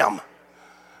hear them.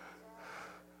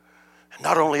 And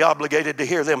not only obligated to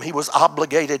hear them, he was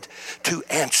obligated to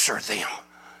answer them.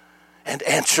 And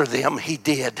answer them he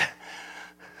did.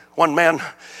 One man,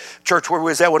 church where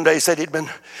we was at one day, said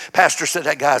pastor said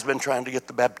that guy's been trying to get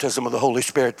the baptism of the Holy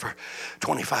Spirit for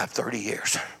 25, 30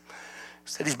 years.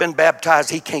 Said he's been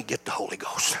baptized, he can't get the Holy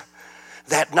Ghost.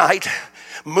 That night,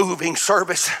 moving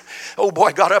service, old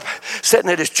boy got up, sitting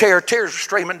at his chair, tears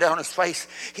streaming down his face.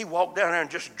 He walked down there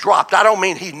and just dropped. I don't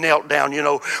mean he knelt down,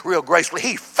 real gracefully.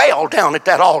 He fell down at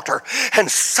that altar and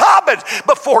sobbed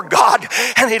before God.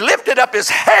 And he lifted up his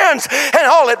hands, and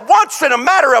all at once, in a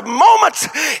matter of moments,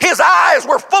 his eyes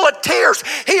were full of tears.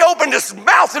 He opened his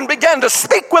mouth and began to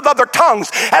speak with other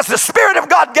tongues as the Spirit of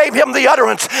God gave him the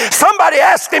utterance. Somebody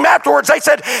asked him afterwards, they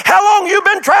said, how long you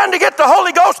been trying to get the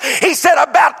Holy Ghost? He said,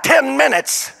 about 10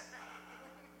 minutes.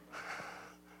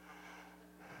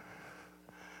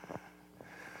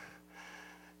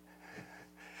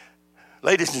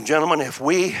 Ladies and gentlemen, if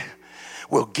we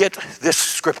will get this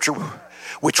scripture,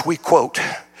 which we quote,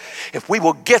 if we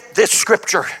will get this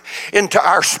scripture into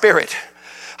our spirit,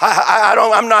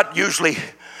 I'm not usually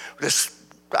this,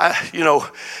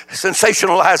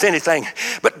 sensationalize anything,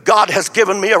 but God has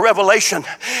given me a revelation,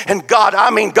 and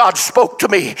God spoke to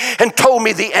me and told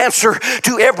me the answer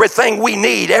to everything we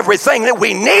need. Everything that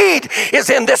we need is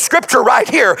in this scripture right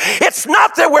here. It's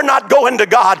not that we're not going to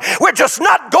God. We're just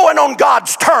not going on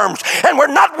God's terms, and we're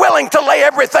not willing to lay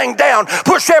everything down,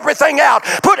 push everything out,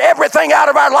 put everything out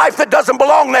of our life that doesn't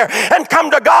belong there, and come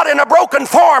to God in a broken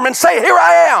form and say, here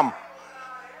I am.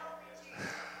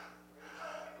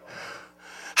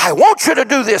 I want you to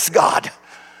do this, God.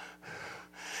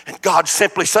 And God's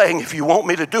simply saying, if you want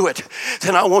me to do it,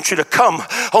 then I want you to come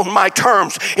on my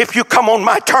terms. If you come on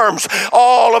my terms,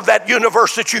 all of that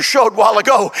universe that you showed a while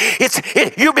ago,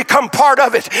 you become part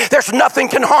of it. There's nothing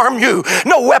can harm you.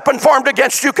 No weapon formed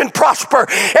against you can prosper.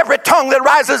 Every tongue that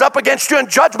rises up against you in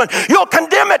judgment, you'll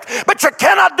condemn it. But you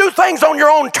cannot do things on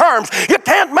your own terms. You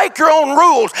can't make your own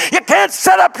rules. You can't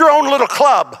set up your own little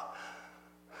club.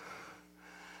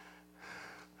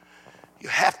 You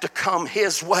have to come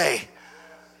his way.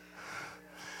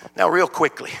 Now, real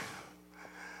quickly,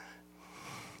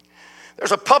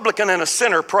 there's a publican and a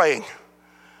sinner praying.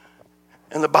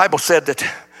 And the Bible said that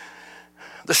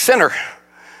the sinner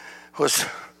was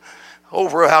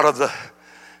over out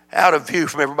of view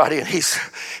from everybody, and he's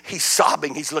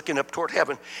sobbing. He's looking up toward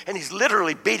heaven, and he's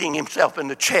literally beating himself in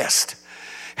the chest.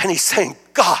 And he's saying,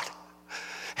 God,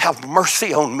 have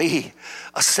mercy on me,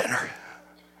 a sinner.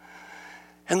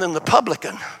 And then the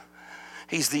publican,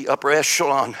 he's the upper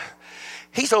echelon.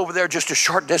 He's over there just a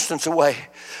short distance away.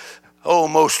 Oh,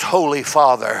 most holy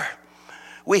Father,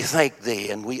 we thank thee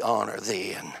and we honor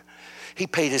thee. And he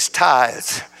paid his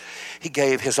tithes. He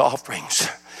gave his offerings.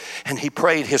 And he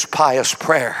prayed his pious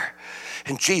prayer.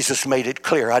 And Jesus made it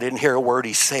clear. I didn't hear a word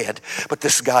he said. But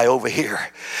this guy over here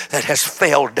that has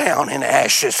fell down in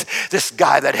ashes, this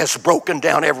guy that has broken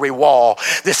down every wall,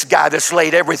 this guy that's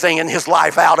laid everything in his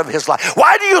life out of his life.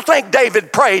 Why do you think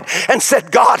David prayed and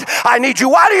said, God, I need you?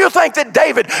 Why do you think that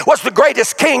David was the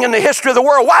greatest king in the history of the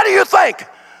world? Why do you think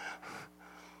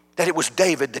that it was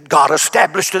David that God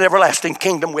established an everlasting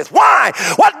kingdom with? Why?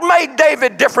 What made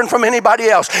David different from anybody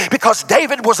else? Because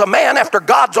David was a man after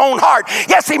God's own heart.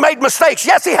 Yes, he made mistakes.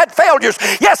 Yes, he had failures.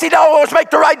 Yes, he didn't always make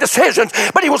the right decisions.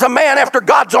 But he was a man after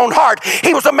God's own heart.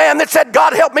 He was a man that said,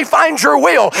 God, help me find your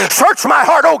will. Search my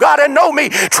heart, oh God, and know me.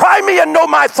 Try me and know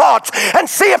my thoughts. And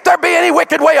see if there be any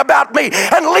wicked way about me.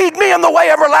 And lead me in the way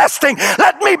everlasting.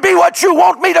 Let me be what you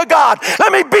want me to, God.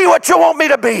 Let me be what you want me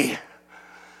to be.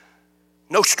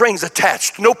 No strings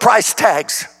attached, no price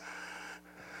tags.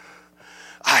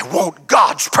 I want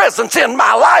God's presence in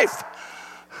my life.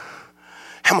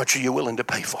 How much are you willing to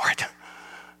pay for it?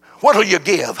 What will you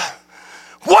give?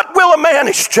 What will a man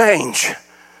exchange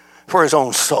for his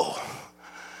own soul?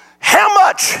 How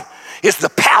much is the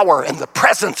power and the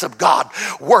presence of God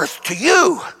worth to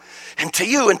you and to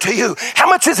you and to you? How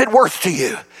much is it worth to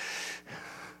you?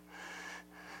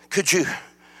 Could you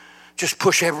just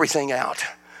push everything out?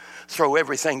 Throw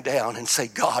everything down and say,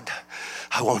 God,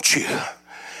 I want you.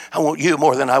 I want you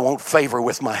more than I want favor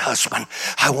with my husband.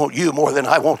 I want you more than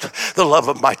I want the love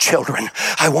of my children.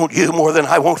 I want you more than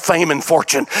I want fame and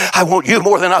fortune. I want you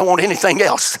more than I want anything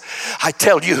else. I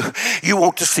tell you, you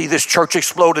want to see this church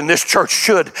explode, and this church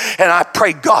should. And I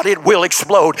pray, God, it will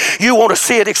explode. You want to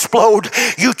see it explode?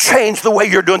 You change the way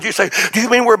you're doing it. You say, do you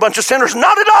mean we're a bunch of sinners?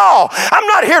 Not at all. I'm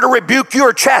not here to rebuke you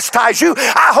or chastise you.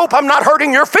 I hope I'm not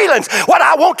hurting your feelings. What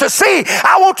I want to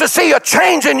see a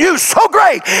change in you so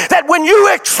great that when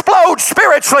you explode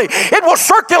spiritually, it will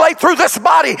circulate through this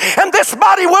body, and this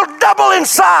body will double in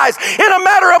size in a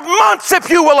matter of months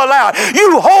if you will allow it.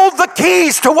 You hold the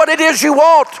keys to what it is you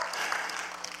want.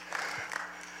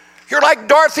 You're like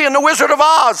Dorothy in The Wizard of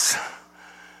Oz.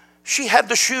 She had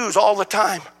the shoes all the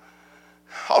time.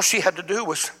 All she had to do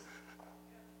was,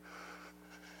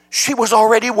 she was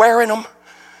already wearing them.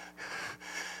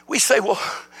 We say, well,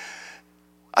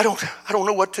 I don't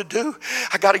know what to do.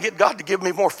 I got to get God to give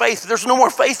me more faith. There's no more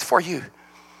faith for you.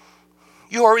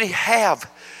 You already have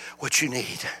what you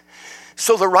need.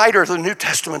 So the writer of the New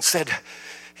Testament said,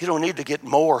 you don't need to get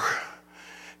more.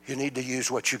 You need to use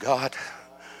what you got.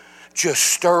 Just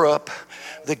stir up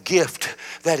the gift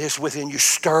that is within you.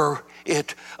 Stir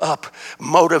it up.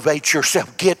 Motivate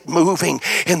yourself. Get moving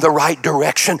in the right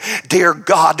direction. Dear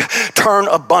God, turn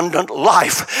Abundant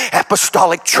Life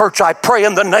Apostolic Church, I pray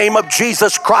in the name of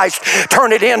Jesus Christ,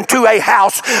 turn it into a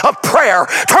house of prayer.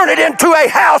 Turn it into a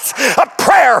house of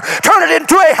prayer. Turn it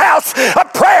into a house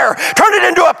of prayer. Turn it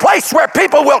into a place where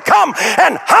people will come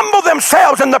and humble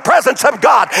themselves in the presence of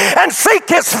God and seek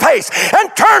His face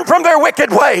and turn from their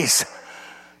wicked ways.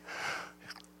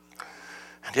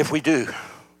 And if we do,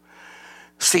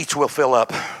 seats will fill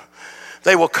up.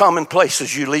 They will come in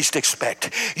places you least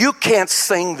expect. You can't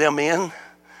sing them in.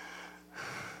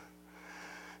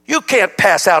 You can't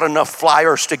pass out enough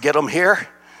flyers to get them here.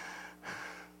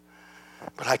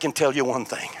 But I can tell you one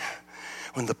thing.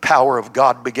 When the power of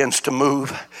God begins to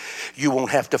move, you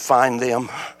won't have to find them.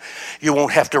 You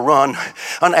won't have to run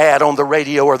an ad on the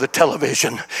radio or the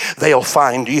television. They'll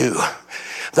find you.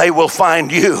 They will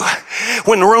find you.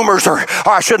 When rumors or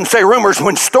I shouldn't say rumors,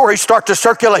 when stories start to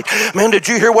circulate. Man, did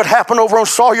you hear what happened over on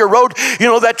Sawyer Road? You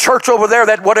know that church over there,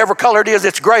 that whatever color it is,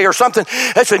 it's gray or something.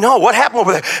 They say, no, what happened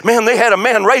over there? Man, they had a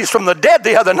man raised from the dead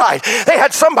the other night. They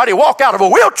had somebody walk out of a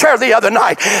wheelchair the other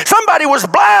night. Somebody was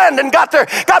blind and got their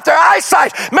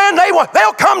eyesight. Man,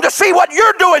 they'll come to see what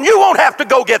you're doing. You won't have to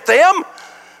go get them.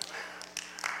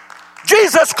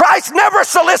 Jesus Christ never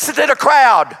solicited a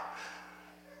crowd.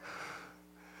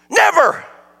 Never.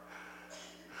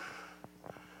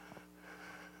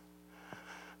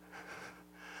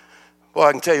 Well,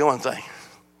 I can tell you one thing.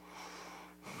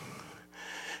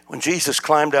 When Jesus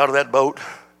climbed out of that boat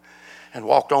and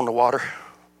walked on the water,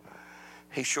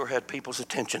 he sure had people's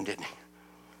attention, didn't he?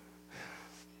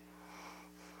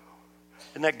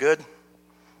 Isn't that good?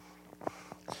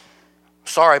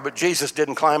 Sorry, but Jesus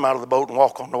didn't climb out of the boat and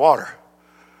walk on the water.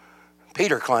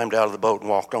 Peter climbed out of the boat and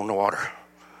walked on the water.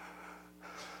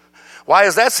 Why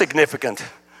is that significant?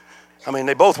 I mean,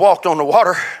 they both walked on the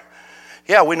water.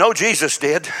 Yeah, we know Jesus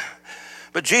did.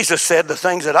 But Jesus said, the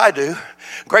things that I do,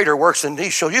 greater works than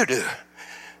these shall you do.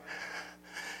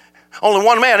 Only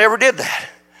one man ever did that.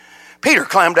 Peter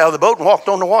climbed out of the boat and walked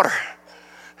on the water.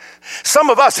 Some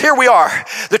of us, here we are.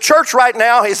 The church right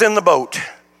now is in the boat.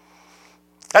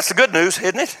 That's the good news,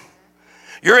 isn't it?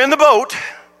 You're in the boat.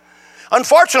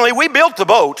 Unfortunately, we built the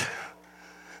boat.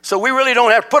 So we really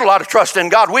don't have to put a lot of trust in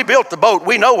God. We built the boat.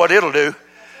 We know what it'll do.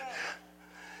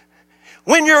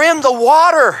 When you're in the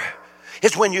water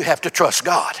is when you have to trust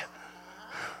God.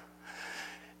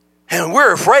 And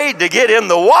we're afraid to get in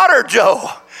the water, Joe.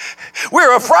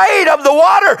 We're afraid of the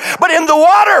water, but in the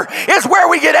water is where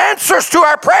we get answers to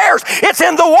our prayers. It's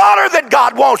in the water that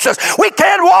God wants us. We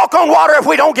can't walk on water if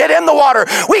we don't get in the water.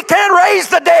 We can't raise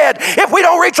the dead if we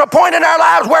don't reach a point in our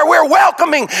lives where we're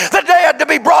welcoming the dead to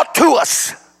be brought to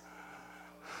us.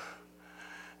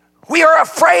 We are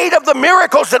afraid of the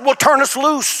miracles that will turn us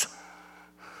loose.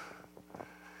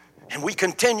 And we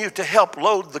continue to help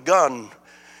load the gun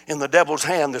in the devil's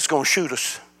hand that's going to shoot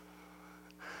us.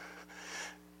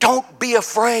 Don't be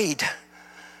afraid.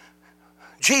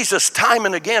 Jesus time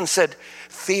and again said,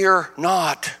 fear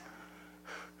not.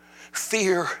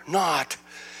 Fear not.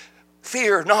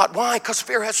 Fear not. Why? Because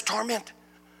fear has torment.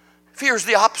 Fear is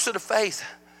the opposite of faith.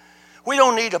 We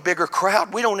don't need a bigger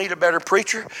crowd. We don't need a better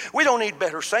preacher. We don't need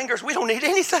better singers. We don't need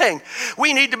anything.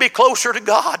 We need to be closer to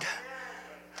God.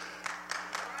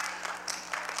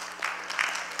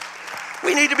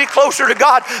 We need to be closer to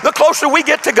God. The closer we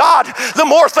get to God, the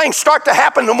more things start to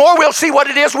happen. The more we'll see what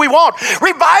it is we want.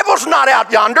 Revival's not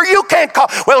out yonder. You can't call,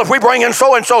 well, if we bring in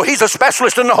so-and-so, he's a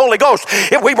specialist in the Holy Ghost.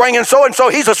 If we bring in so-and-so,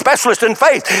 he's a specialist in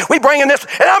faith. We bring in this,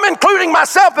 and I'm including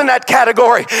myself in that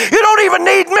category. You don't even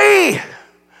need me.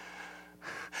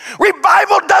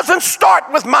 Revival doesn't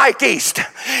start with Mike East.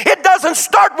 It doesn't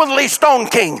start with Lee Stone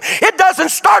King. It doesn't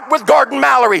start with Gordon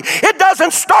Mallory. It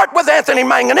doesn't start with Anthony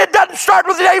Mangan. It doesn't start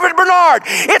with David Bernard.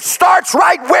 It starts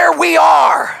right where we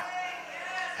are.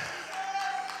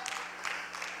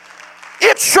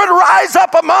 It should rise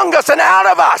up among us and out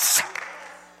of us.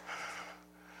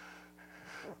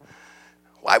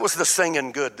 Why was the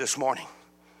singing good this morning?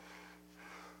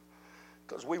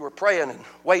 Because we were praying and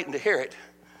waiting to hear it.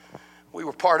 We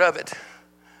were part of it.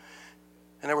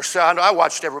 And there was, I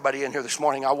watched everybody in here this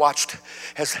morning. I watched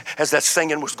as that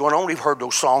singing was going on. We've heard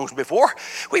those songs before.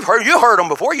 You heard them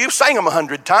before. You've sang them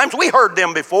 100 times. We heard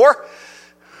them before.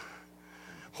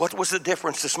 What was the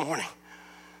difference this morning?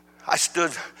 I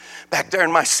stood back there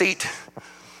in my seat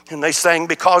and they sang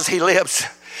Because He Lives,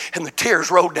 and the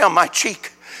tears rolled down my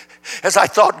cheek. As I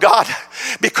thought, God,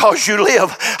 because you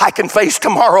live, I can face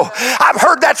tomorrow. I've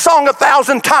heard that song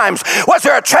 1,000 times. Was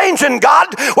there a change in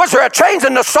God? Was there a change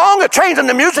in the song, a change in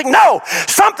the music? No.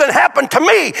 Something happened to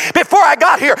me before I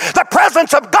got here. The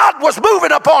presence of God was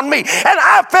moving upon me, and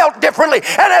I felt differently.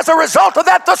 And as a result of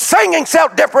that, the singing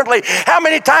felt differently. How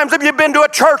many times have you been to a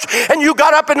church and you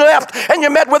got up and left and you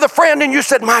met with a friend and you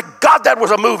said, my God, that was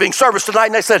a moving service tonight.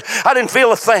 And they said, I didn't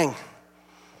feel a thing.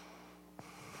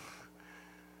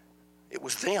 It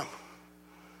was them.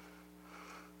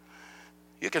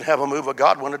 You can have a move of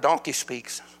God when a donkey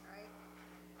speaks.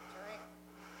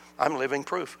 I'm living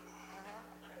proof.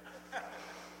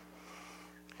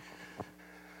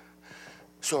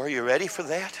 So are you ready for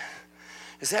that?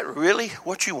 Is that really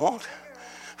what you want?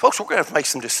 Folks, we're going to have to make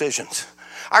some decisions.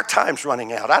 Our time's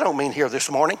running out. I don't mean here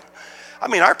this morning. I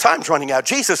mean our time's running out.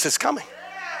 Jesus is coming.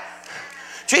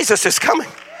 Jesus is coming.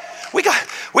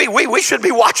 We should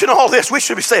be watching all this. We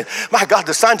should be saying, my God,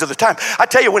 the signs of the time. I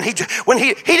tell you, when he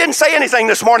didn't say anything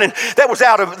this morning that was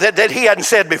out of that he hadn't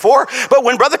said before. But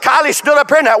when Brother Kiley stood up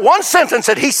here in that one sentence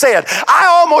that he said, I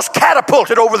almost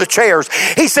catapulted over the chairs.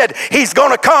 He said, he's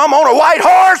going to come on a white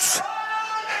horse.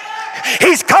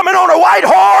 He's coming on a white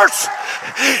horse,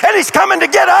 and he's coming to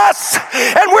get us,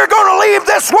 and we're going to leave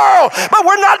this world, but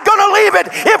we're not going to leave it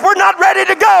if we're not ready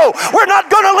to go. We're not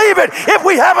going to leave it if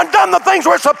we haven't done the things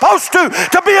we're supposed to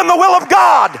be in the will of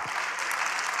God.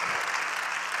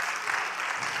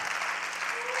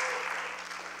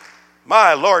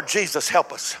 My Lord Jesus,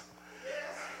 help us.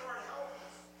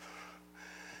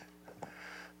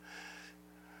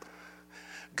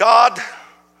 God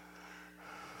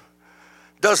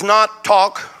does not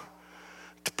talk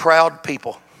to proud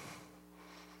people.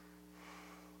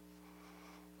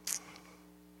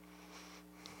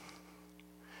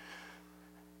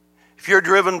 If you're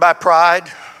driven by pride,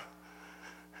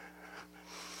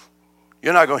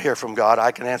 you're not going to hear from God.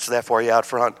 I can answer that for you out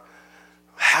front.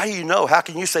 How do you know? How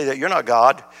can you say that you're not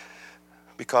God?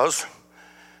 Because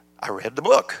I read the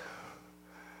book.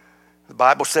 The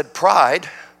Bible said pride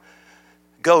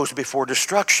goes before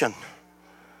destruction.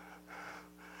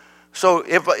 So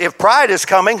if pride is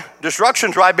coming,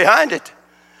 destruction's right behind it.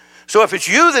 So if it's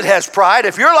you that has pride,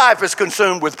 if your life is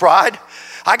consumed with pride,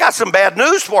 I got some bad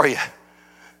news for you.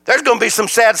 There's going to be some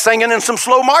sad singing and some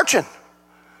slow marching.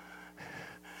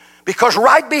 Because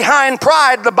right behind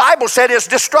pride, the Bible said, is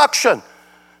destruction.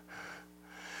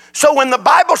 So when the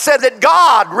Bible said that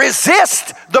God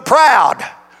resists the proud,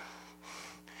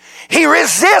 He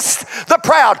resists the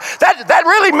proud. That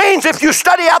really means, if you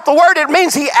study out the word, it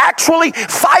means He actually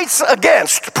fights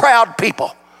against proud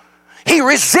people. He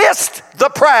resists the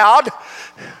proud,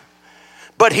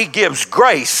 but He gives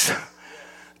grace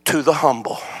to the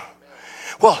humble.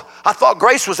 Well, I thought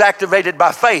grace was activated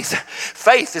by faith.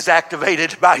 Faith is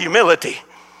activated by humility.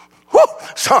 Woo,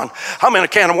 son, I'm in a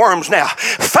can of worms now.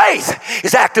 Faith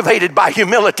is activated by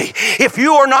humility. If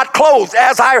you are not clothed,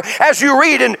 as you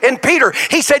read in Peter,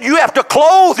 he said you have to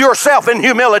clothe yourself in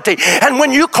humility. And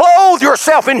when you clothe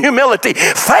yourself in humility,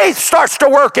 faith starts to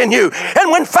work in you. And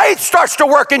when faith starts to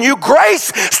work in you,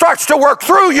 grace starts to work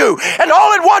through you. And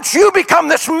all at once you become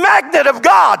this magnet of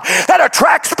God that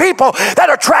attracts people, that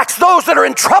attracts those that are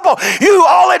in trouble. You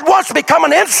all at once become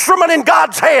an instrument in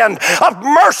God's hand of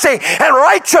mercy and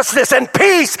righteousness and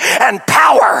peace and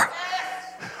power.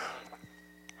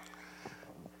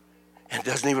 It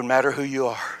doesn't even matter who you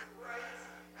are.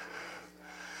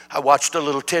 I watched a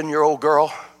little 10-year-old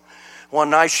girl.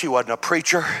 One night, she wasn't a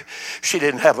preacher. She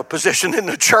didn't have a position in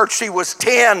the church. She was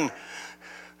 10.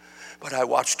 But I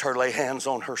watched her lay hands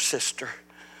on her sister,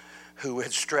 who had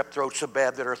strep throat so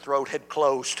bad that her throat had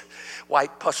closed.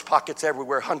 White pus pockets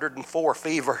everywhere, 104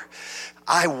 fever.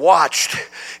 I watched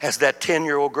as that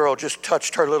 10-year-old girl just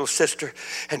touched her little sister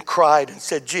and cried and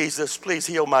said, Jesus, please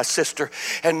heal my sister.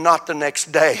 And not the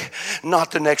next day,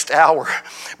 not the next hour,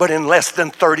 but in less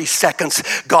than 30 seconds,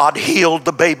 God healed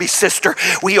the baby sister.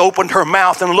 We opened her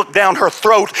mouth and looked down her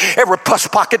throat. Every pus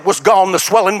pocket was gone. The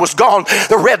swelling was gone.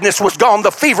 The redness was gone.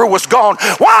 The fever was gone.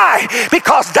 Why?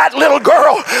 Because that little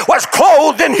girl was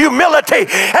clothed in humility.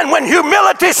 And when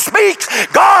humility speaks,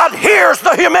 God hears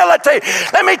the humility.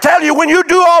 Let me tell you, when you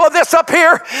do all of this up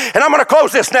here, and I'm going to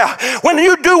close this now. When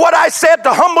you do what I said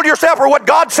to humble yourself, or what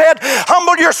God said,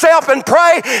 humble yourself and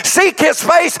pray, seek His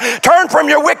face, turn from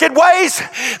your wicked ways,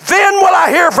 then will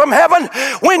I hear from heaven.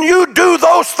 When you do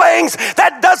those things,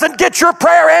 that doesn't get your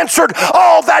prayer answered.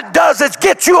 All that does is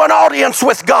get you an audience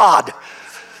with God.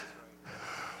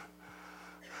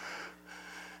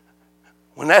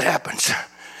 When that happens,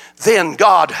 then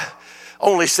God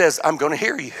only says, I'm going to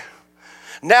hear you.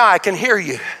 Now I can hear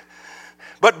you.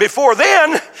 But before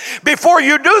then, before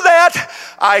you do that,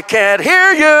 I can't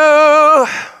hear you.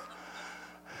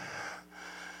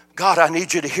 God, I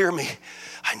need you to hear me.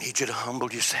 I need you to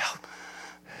humble yourself.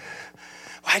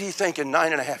 Why do you think in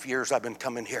 9.5 years I've been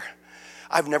coming here,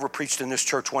 I've never preached in this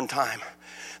church one time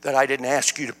that I didn't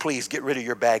ask you to please get rid of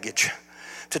your baggage?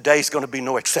 Today's going to be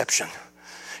no exception.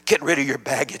 Get rid of your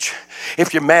baggage.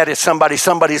 If you're mad at somebody,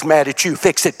 somebody's mad at you.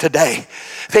 Fix it today.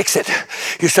 Fix it.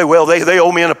 You say, well, they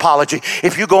owe me an apology.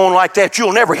 If you go on like that,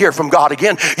 you'll never hear from God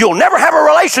again. You'll never have a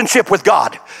relationship with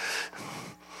God.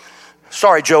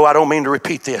 Sorry, Joe, I don't mean to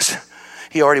repeat this.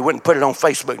 He already went and put it on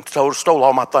Facebook and stole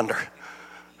all my thunder.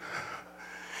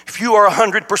 If you are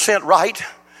 100% right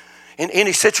in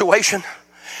any situation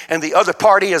and the other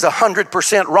party is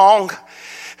 100% wrong,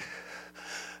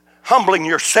 humbling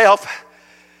yourself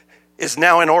is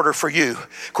now in order for you.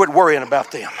 Quit worrying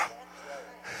about them.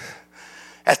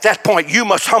 At that point, you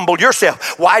must humble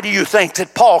yourself. Why do you think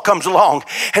that Paul comes along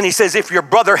and he says, if your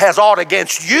brother has aught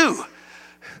against you,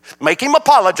 make him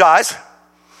apologize.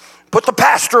 Put the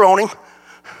pastor on him.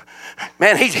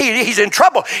 Man, he's in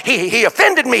trouble. He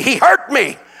offended me. He hurt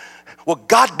me. Well,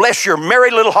 God bless your merry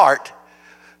little heart.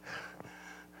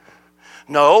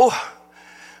 No,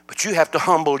 but you have to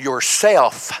humble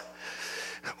yourself.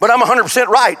 But I'm 100%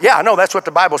 right. Yeah, I know that's what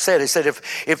the Bible said. It said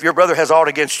if your brother has aught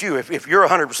against you, if you're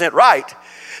 100% right,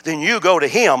 then you go to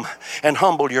him and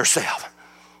humble yourself.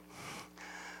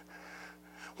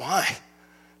 Why?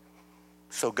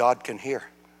 So God can hear.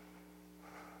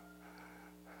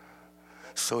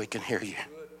 So He can hear you.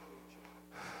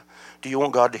 Do you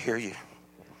want God to hear you?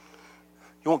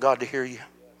 You want God to hear you?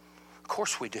 Of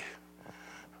course we do.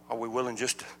 Are we willing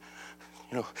just to,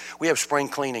 we have spring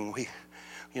cleaning.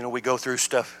 We go through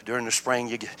stuff during the spring.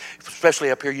 You get, especially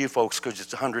up here, you folks, because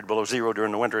it's 100 below zero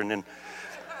during the winter, and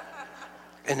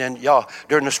then y'all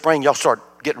during the spring y'all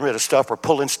start getting rid of stuff or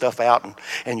pulling stuff out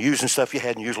and using stuff you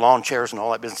hadn't used, lawn chairs and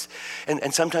all that business.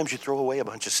 And sometimes you throw away a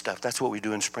bunch of stuff. That's what we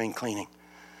do in spring cleaning.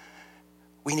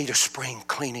 We need a spring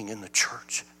cleaning in the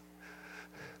church.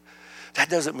 That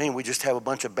doesn't mean we just have a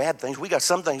bunch of bad things. We got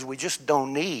some things we just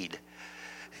don't need.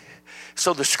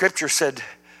 So the scripture said,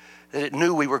 that it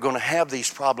knew we were going to have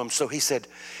these problems. So he said,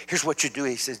 here's what you do.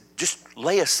 He said, just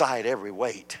lay aside every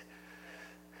weight.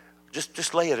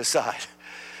 Just lay it aside.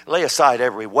 Lay aside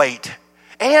every weight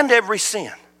and every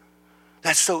sin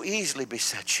that so easily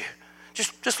besets you.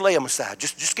 Just lay them aside.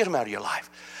 Just get them out of your life.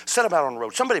 Set them out on the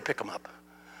road. Somebody pick them up.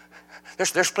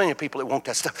 There's plenty of people that want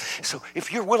that stuff. So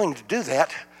if you're willing to do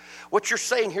that, what you're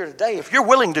saying here today, if you're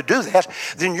willing to do that,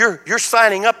 then you're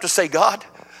signing up to say, God,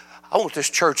 I want this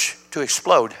church to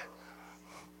explode.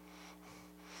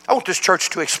 I want this church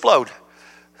to explode.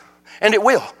 And it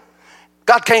will.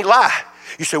 God can't lie.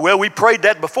 You say, well, we prayed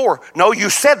that before. No, you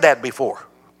said that before.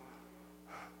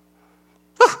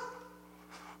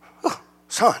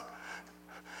 Son,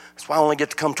 that's why I only get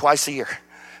to come twice a year.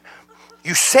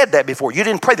 You said that before. You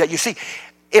didn't pray that. You see,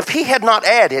 if he had not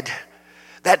added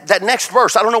that next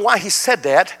verse, I don't know why he said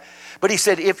that, but he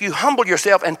said, if you humble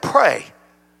yourself and pray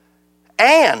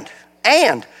and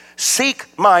seek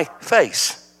my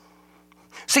face.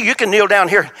 See, you can kneel down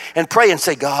here and pray and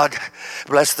say, God,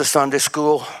 bless the Sunday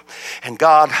school. And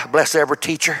God, bless every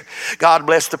teacher. God,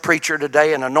 bless the preacher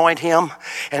today and anoint him.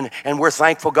 And we're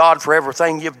thankful, God, for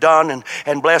everything you've done.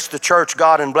 And bless the church,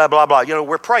 God, and blah, blah, blah. You know,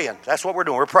 we're praying. That's what we're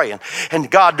doing. We're praying. And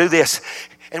God, do this.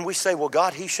 And we say, well,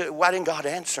 God, why didn't God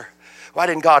answer? Why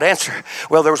didn't God answer?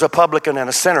 Well, there was a publican and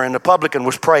a sinner, and the publican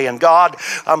was praying, God,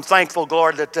 I'm thankful,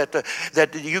 Lord,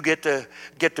 that you get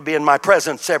to be in my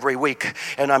presence every week.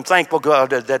 And I'm thankful,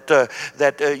 God,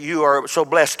 that you are so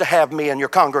blessed to have me in your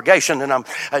congregation. And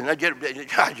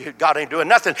God ain't doing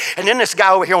nothing. And then this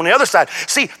guy over here on the other side.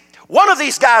 See, one of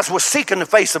these guys was seeking the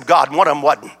face of God, and one of them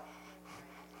wasn't.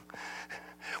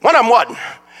 One of them wasn't.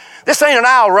 This ain't an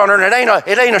aisle runner, and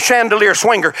it ain't a chandelier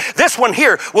swinger. This one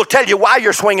here will tell you why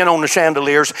you're swinging on the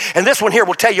chandeliers, and this one here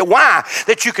will tell you why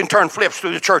that you can turn flips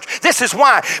through the church. This is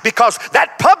why, because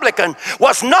that publican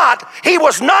was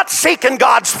not seeking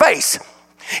God's face.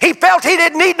 He felt he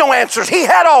didn't need no answers. He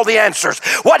had all the answers.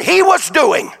 What he was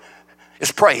doing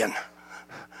is praying.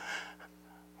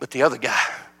 But the other guy,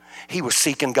 he was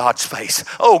seeking God's face.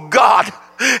 Oh, God,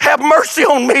 have mercy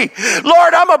on me.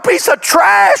 Lord, I'm a piece of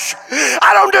trash.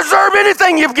 I don't deserve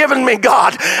anything you've given me,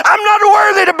 God. I'm not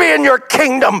worthy to be in your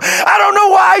kingdom. I don't know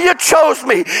why you chose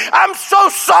me. I'm so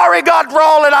sorry, God, for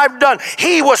all that I've done.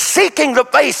 He was seeking the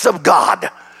face of God.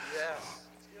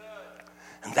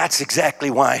 And that's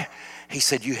exactly why he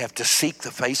said you have to seek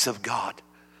the face of God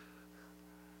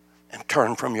and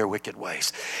turn from your wicked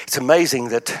ways. It's amazing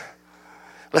that,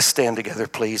 let's stand together,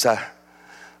 please.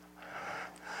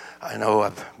 I know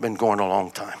I've been going a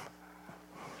long time.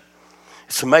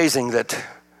 It's amazing that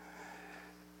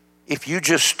if you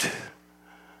just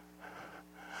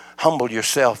humble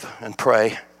yourself and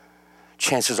pray,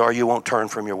 chances are you won't turn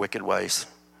from your wicked ways.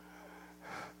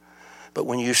 But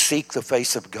when you seek the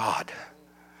face of God,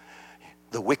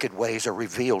 the wicked ways are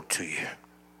revealed to you.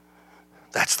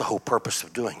 That's the whole purpose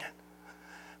of doing it.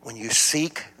 When you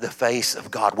seek the face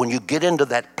of God, when you get into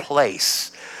that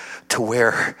place to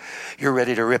where you're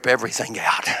ready to rip everything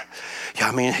out. Yeah,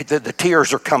 I mean, the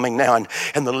tears are coming now,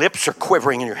 and the lips are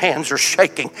quivering, and your hands are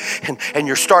shaking, and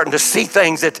you're starting to see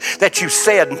things that you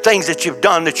said and things that you've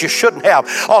done that you shouldn't have.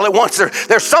 All at once,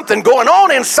 there's something going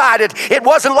on inside it. It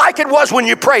wasn't like it was when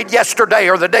you prayed yesterday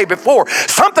or the day before.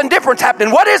 Something different's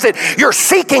happening. What is it? You're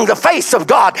seeking the face of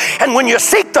God. And when you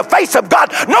seek the face of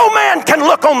God, no man can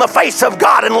look on the face of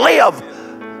God and live.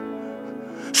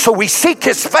 So we seek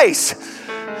his face.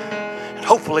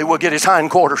 Hopefully we'll get his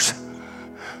hindquarters.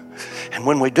 And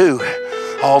when we do,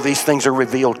 all these things are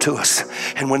revealed to us.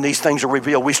 And when these things are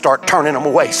revealed, we start turning them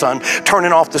away, son.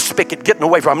 Turning off the spigot, getting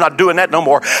away from them. I'm not doing that no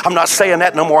more. I'm not saying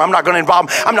that no more. I'm not going to involve.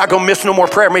 I'm not going to miss no more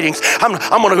prayer meetings. I'm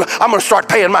going to start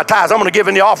paying my tithes. I'm going to give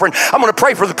in the offering. I'm going to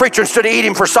pray for the preacher instead of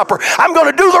eating for supper. I'm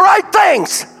going to do the right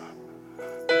things.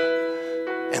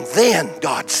 And then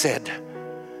God said,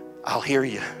 I'll hear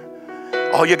you.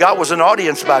 All you got was an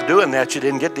audience. By doing that, you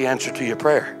didn't get the answer to your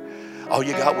prayer. All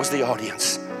you got was the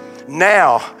audience.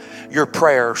 Now your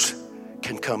prayers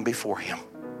can come before him.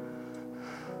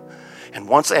 And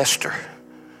once Esther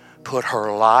put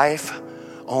her life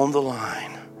on the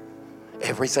line,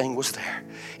 everything was there.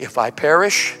 If I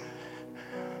perish,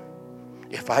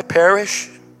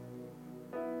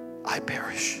 I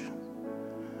perish.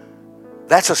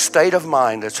 That's a state of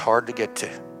mind that's hard to get to.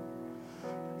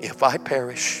 If I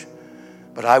perish.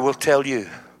 But I will tell you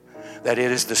that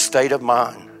it is the state of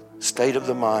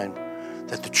the mind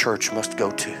that the church must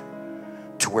go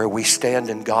to where we stand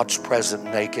in God's presence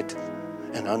naked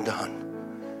and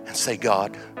undone and say,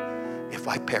 God, if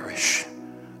I perish,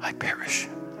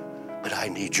 but I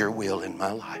need your will in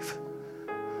my life.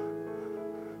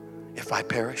 If I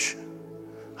perish.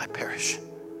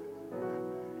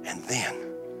 And then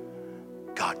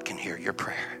God can hear your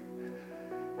prayer.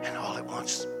 And all at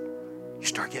once, you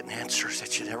start getting answers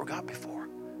that you never got before.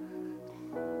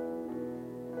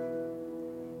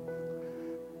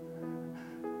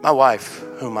 My wife,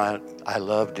 whom I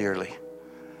love dearly,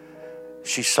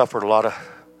 she suffered a lot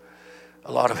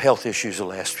of health issues the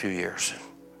last few years.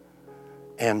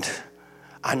 And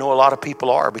I know a lot of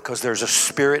people are, because there's a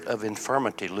spirit of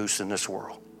infirmity loose in this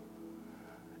world.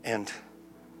 And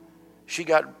she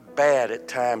got bad at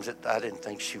times that I didn't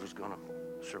think she was going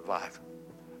to survive.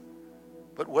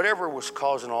 But whatever was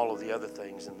causing all of the other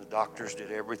things, and the doctors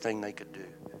did everything they could do,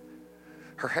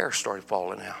 her hair started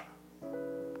falling out.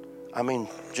 I mean,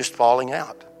 just falling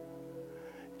out.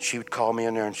 She would call me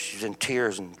in there and she's in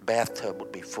tears, and the bathtub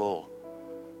would be full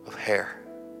of hair.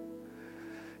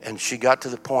 And she got to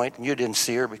the point, and you didn't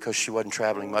see her because she wasn't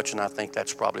traveling much, and I think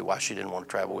that's probably why she didn't want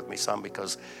to travel with me some,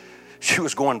 because she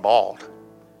was going bald.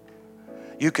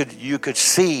 You could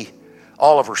see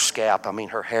all of her scalp. I mean,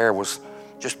 her hair was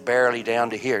just barely down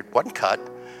to here. It wasn't cut.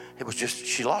 It was just,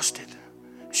 she lost it.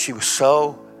 She was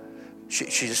she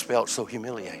just felt so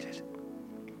humiliated.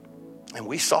 And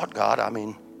we sought God. I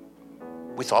mean,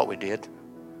 we thought we did.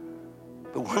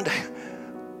 But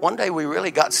one day we really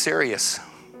got serious.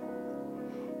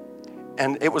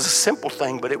 And it was a simple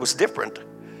thing, but it was different.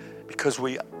 Because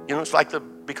it's like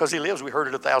because he lives, we heard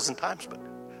it 1,000 times.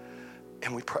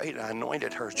 And we prayed, and I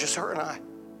anointed her, just her and I.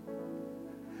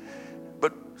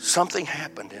 But something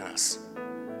happened in us.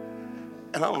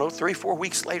 And I don't know, 3-4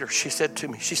 weeks later, she said to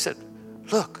me, she said,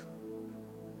 look.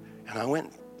 And I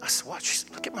said, what? She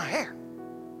said, look at my hair.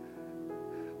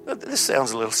 This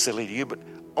sounds a little silly to you, but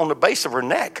on the base of her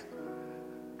neck,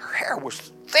 her hair was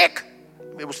thick.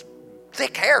 It was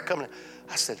thick hair coming in.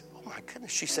 I said, oh my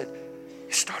goodness. She said,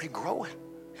 it started growing.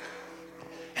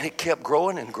 And it kept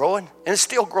growing and growing, and it's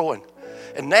still growing.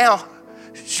 And now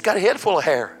she's got a head full of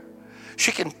hair.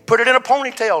 She can put it in a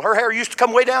ponytail. Her hair used to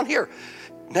come way down here.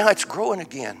 Now it's growing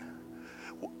again.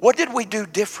 What did we do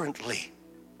differently?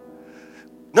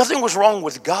 Nothing was wrong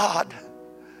with God.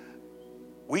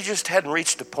 We just hadn't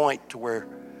reached a point to where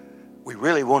we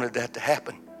really wanted that to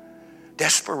happen.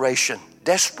 Desperation.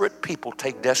 Desperate people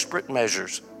take desperate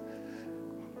measures.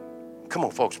 Come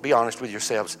on, folks, be honest with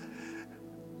yourselves.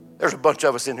 There's a bunch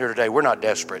of us in here today. We're not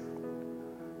desperate.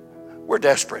 We're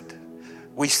desperate,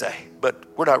 we say, but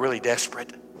we're not really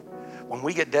desperate. When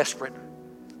we get desperate,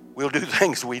 we'll do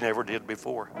things we never did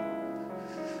before.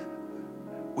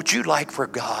 Would you like for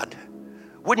God?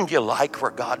 Wouldn't you like for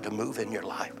God to move in your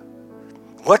life?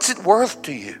 What's it worth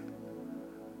to you?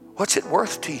 What's it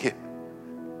worth to you?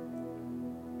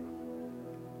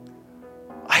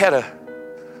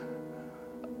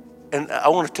 And I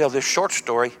want to tell this short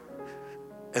story,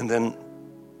 and then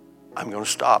I'm going to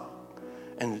stop.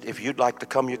 And if you'd like to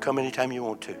come, you come anytime you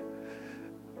want to.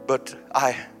 But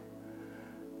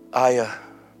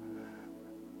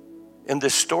in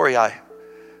this story, I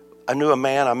knew a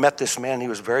man. I met this man. He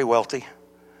was very wealthy,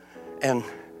 and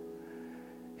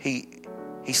he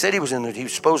said he was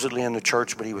supposedly in the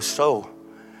church, but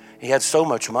he had so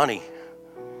much money,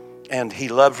 and he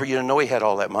loved for you to know he had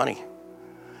all that money.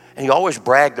 And he always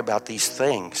bragged about these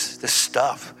things, this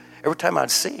stuff. Every time I'd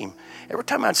see him,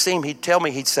 he'd tell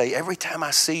me, he'd say, every time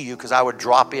I see you, because I would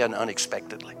drop in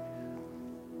unexpectedly.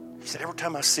 He said, every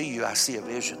time I see you, I see a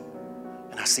vision,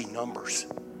 and I see numbers.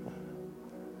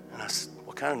 And I said,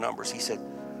 what kind of numbers? He said,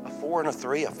 a 4 and a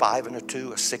 3, a 5 and a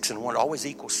 2, a 6 and 1, always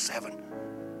equals 7.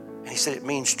 And he said, it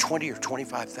means $20,000 or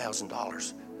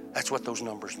 $25,000. That's what those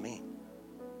numbers mean.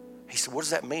 He said, what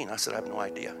does that mean? I said, I have no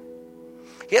idea.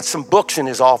 He had some books in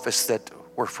his office that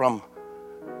were from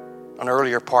an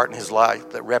earlier part in his life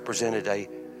that represented a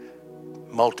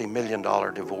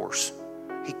multi-million-dollar divorce.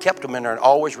 He kept them in there and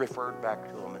always referred back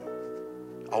to them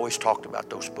and always talked about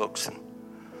those books. And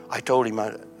I told him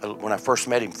when I first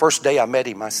met him, first day I met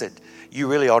him, I said, you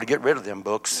really ought to get rid of them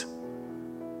books.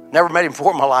 Never met him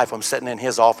before in my life. I'm sitting in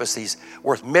his office. He's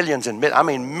worth millions and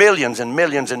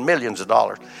millions of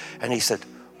dollars. And he said,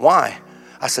 why?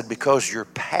 I said, because your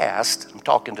past, I'm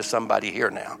talking to somebody here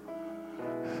now.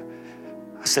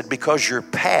 I said, because your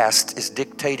past is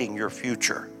dictating your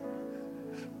future.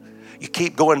 You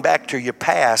keep going back to your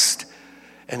past,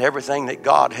 and everything that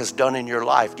God has done in your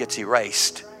life gets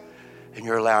erased. And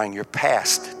you're allowing your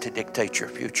past to dictate your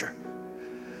future.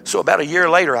 So about a year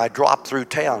later, I dropped through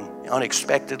town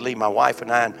unexpectedly, my wife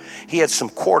and I. And he had some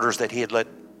quarters that he had let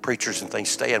preachers and things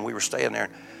stay in. We were staying there.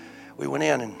 And we went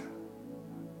in, and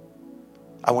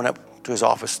I went up to his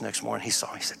office the next morning. He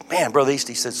saw me. He said, man, Brother East,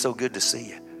 he said, so good to see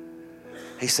you.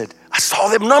 He said, I saw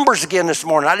them numbers again this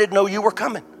morning. I didn't know you were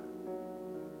coming.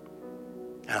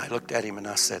 And I looked at him and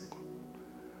I said,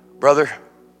 Brother,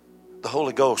 the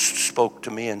Holy Ghost spoke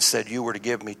to me and said you were to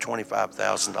give me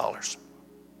 $25,000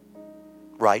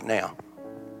 right now.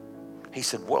 He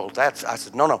said, well, I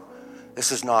said, no,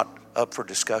 this is not up for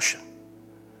discussion.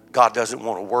 God doesn't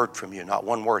want a word from you, not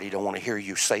one word. He don't want to hear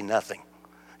you say nothing.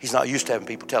 He's not used to having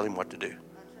people tell him what to do.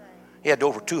 He had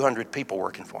over 200 people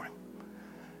working for him.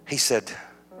 He said,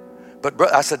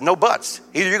 I said, no buts.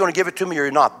 Either you're going to give it to me or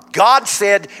you're not. God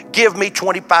said, give me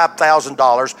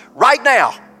 $25,000 right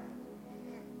now.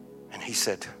 And he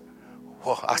said,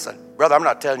 well, I said, brother, I'm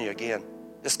not telling you again.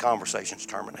 This conversation's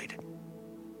terminated.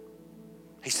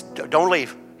 He said, don't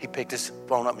leave. He picked his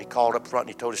phone up and he called up front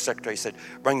and he told his secretary, he said,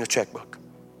 bring the checkbook.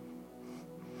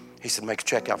 He said, make a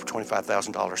check out for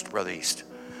 $25,000 to Brother East.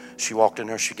 She walked in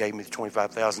there. She gave me the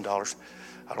 $25,000.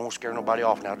 I don't want to scare nobody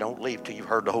off now. Don't leave till you've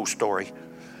heard the whole story.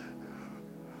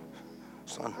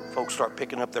 Son, folks start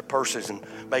picking up their purses and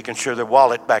making sure their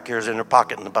wallet back here is in their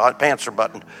pocket and the pants are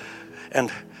buttoned.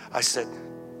 And I said,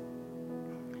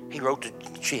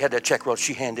 she had that check wrote.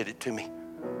 She handed it to me.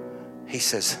 He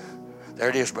says, there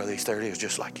it is, Brother East. There it is,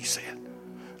 just like you said.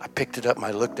 I picked it up and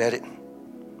I looked at it.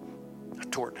 I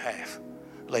tore it in half,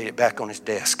 laid it back on his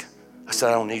desk. I said,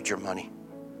 I don't need your money.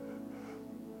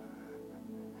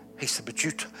 He said, but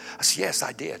I said, yes,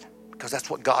 I did, because that's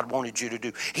what God wanted you to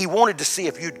do. He wanted to see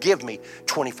if you'd give me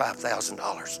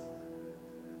 $25,000.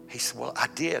 He said, well, I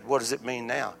did. What does it mean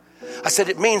now? I said,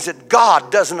 it means that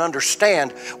God doesn't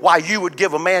understand why you would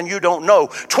give a man you don't know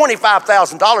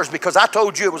 $25,000 because I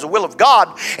told you it was the will of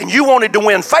God and you wanted to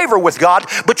win favor with God,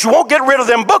 but you won't get rid of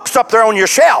them books up there on your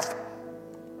shelf.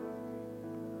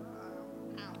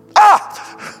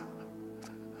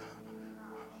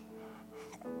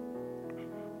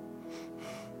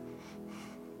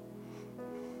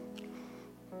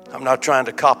 I'm not trying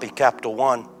to copy Capital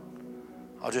One.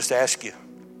 I'll just ask you,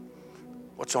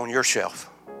 what's on your shelf?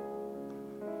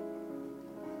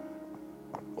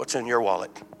 What's in your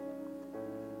wallet?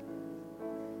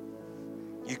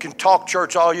 You can talk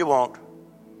church all you want.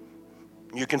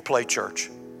 You can play church.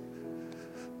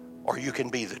 Or you can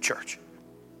be the church.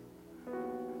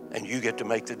 And you get to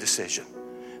make the decision.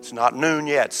 It's not noon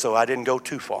yet, so I didn't go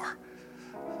too far.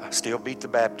 I still beat the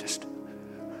Baptist.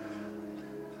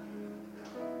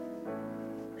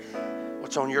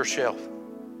 What's on your shelf?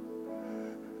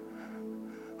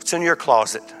 What's in your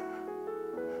closet?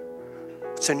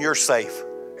 What's in your safe?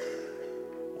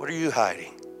 What are you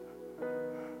hiding?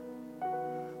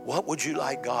 What would you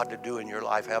like God to do in your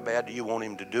life? How bad do you want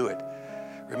him to do it?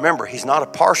 Remember, he's not a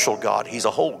partial God. He's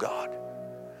a whole God.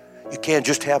 You can't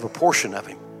just have a portion of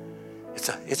him.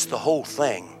 It's the whole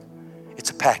thing.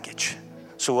 It's a package.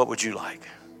 So what would you like?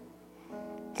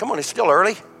 Come on, it's still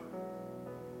early.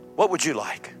 What would you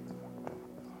like?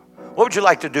 What would you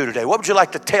like to do today? What would you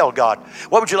like to tell God?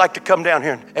 What would you like to come down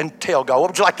here and tell God?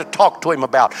 What would you like to talk to him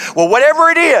about? Well, whatever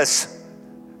it is,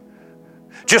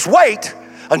 just wait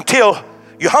until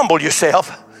you humble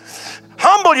yourself.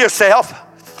 Humble yourself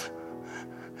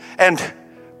and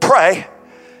pray.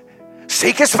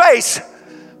 Seek his face.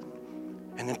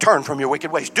 And then turn from your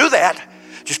wicked ways. Do that.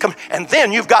 Just come. And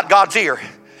then you've got God's ear.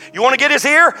 You want to get his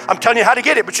ear? I'm telling you how to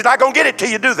get it, but you're not going to get it till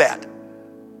you do that.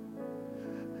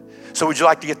 So would you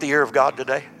like to get the ear of God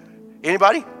today?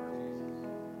 Anybody?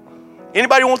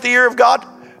 Anybody want the ear of God?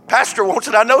 Pastor wants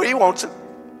it. I know he wants it.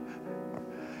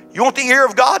 You want the ear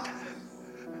of God?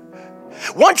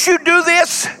 Once you do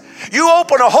this, you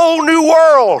open a whole new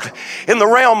world in the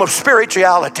realm of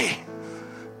spirituality.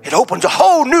 It opens a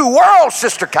whole new world,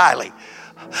 Sister Kylie.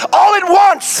 All at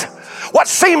once, what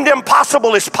seemed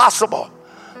impossible is possible.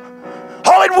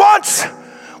 All at once,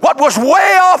 what was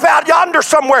way off out yonder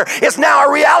somewhere is now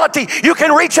a reality. You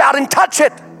can reach out and touch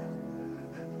it.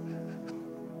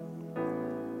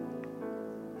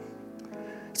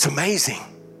 It's amazing.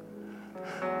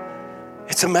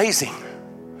 It's amazing.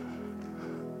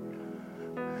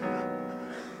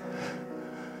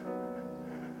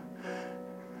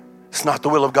 It's not the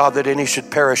will of God that any should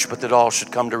perish, but that all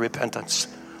should come to repentance.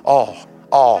 All.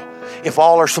 If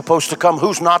all are supposed to come,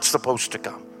 who's not supposed to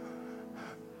come?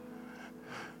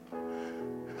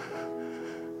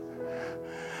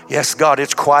 Yes, God,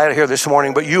 it's quiet here this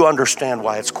morning, but you understand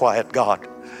why it's quiet, God.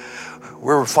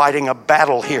 We're fighting a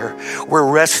battle here. We're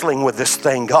wrestling with this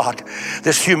thing, God.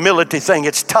 This humility thing,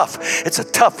 it's tough. It's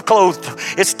tough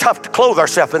to clothe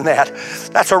ourselves in that.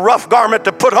 That's a rough garment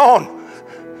to put on.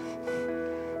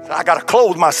 I got to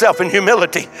clothe myself in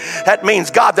humility. That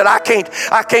means, God, that I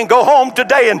can't go home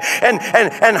today and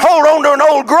hold on to an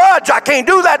old grudge. I can't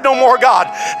do that no more, God.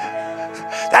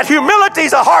 That humility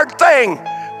is a hard thing.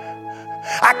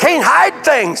 I can't hide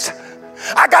things.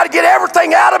 I got to get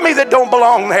everything out of me that don't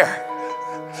belong there.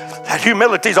 That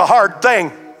humility is a hard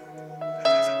thing.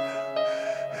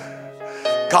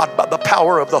 God, by the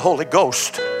power of the Holy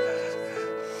Ghost,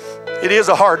 it is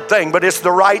a hard thing, but it's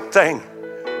the right thing.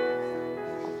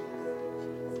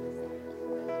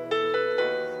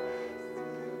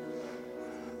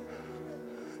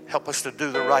 Help us to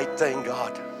do the right thing,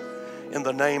 God, in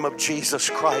the name of Jesus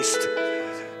Christ.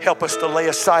 Help us to lay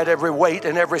aside every weight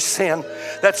and every sin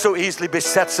that so easily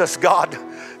besets us, God.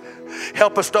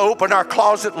 Help us to open our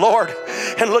closet, Lord,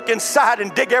 and look inside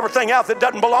and dig everything out that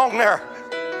doesn't belong there.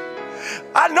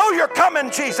 I know you're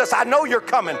coming, Jesus. I know you're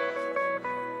coming.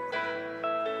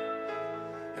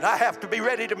 And I have to be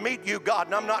ready to meet you, God,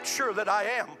 and I'm not sure that I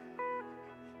am.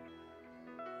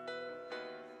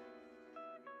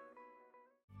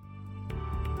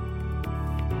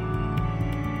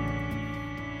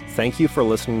 Thank you for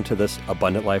listening to this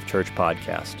Abundant Life Church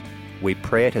podcast. We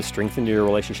pray it has strengthened your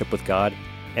relationship with God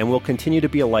and will continue to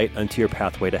be a light unto your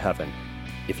pathway to heaven.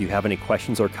 If you have any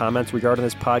questions or comments regarding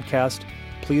this podcast,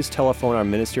 please telephone our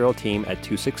ministerial team at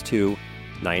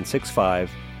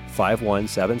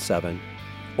 262-965-5177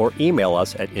 or email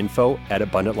us at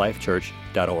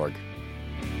info@abundantlifechurch.org.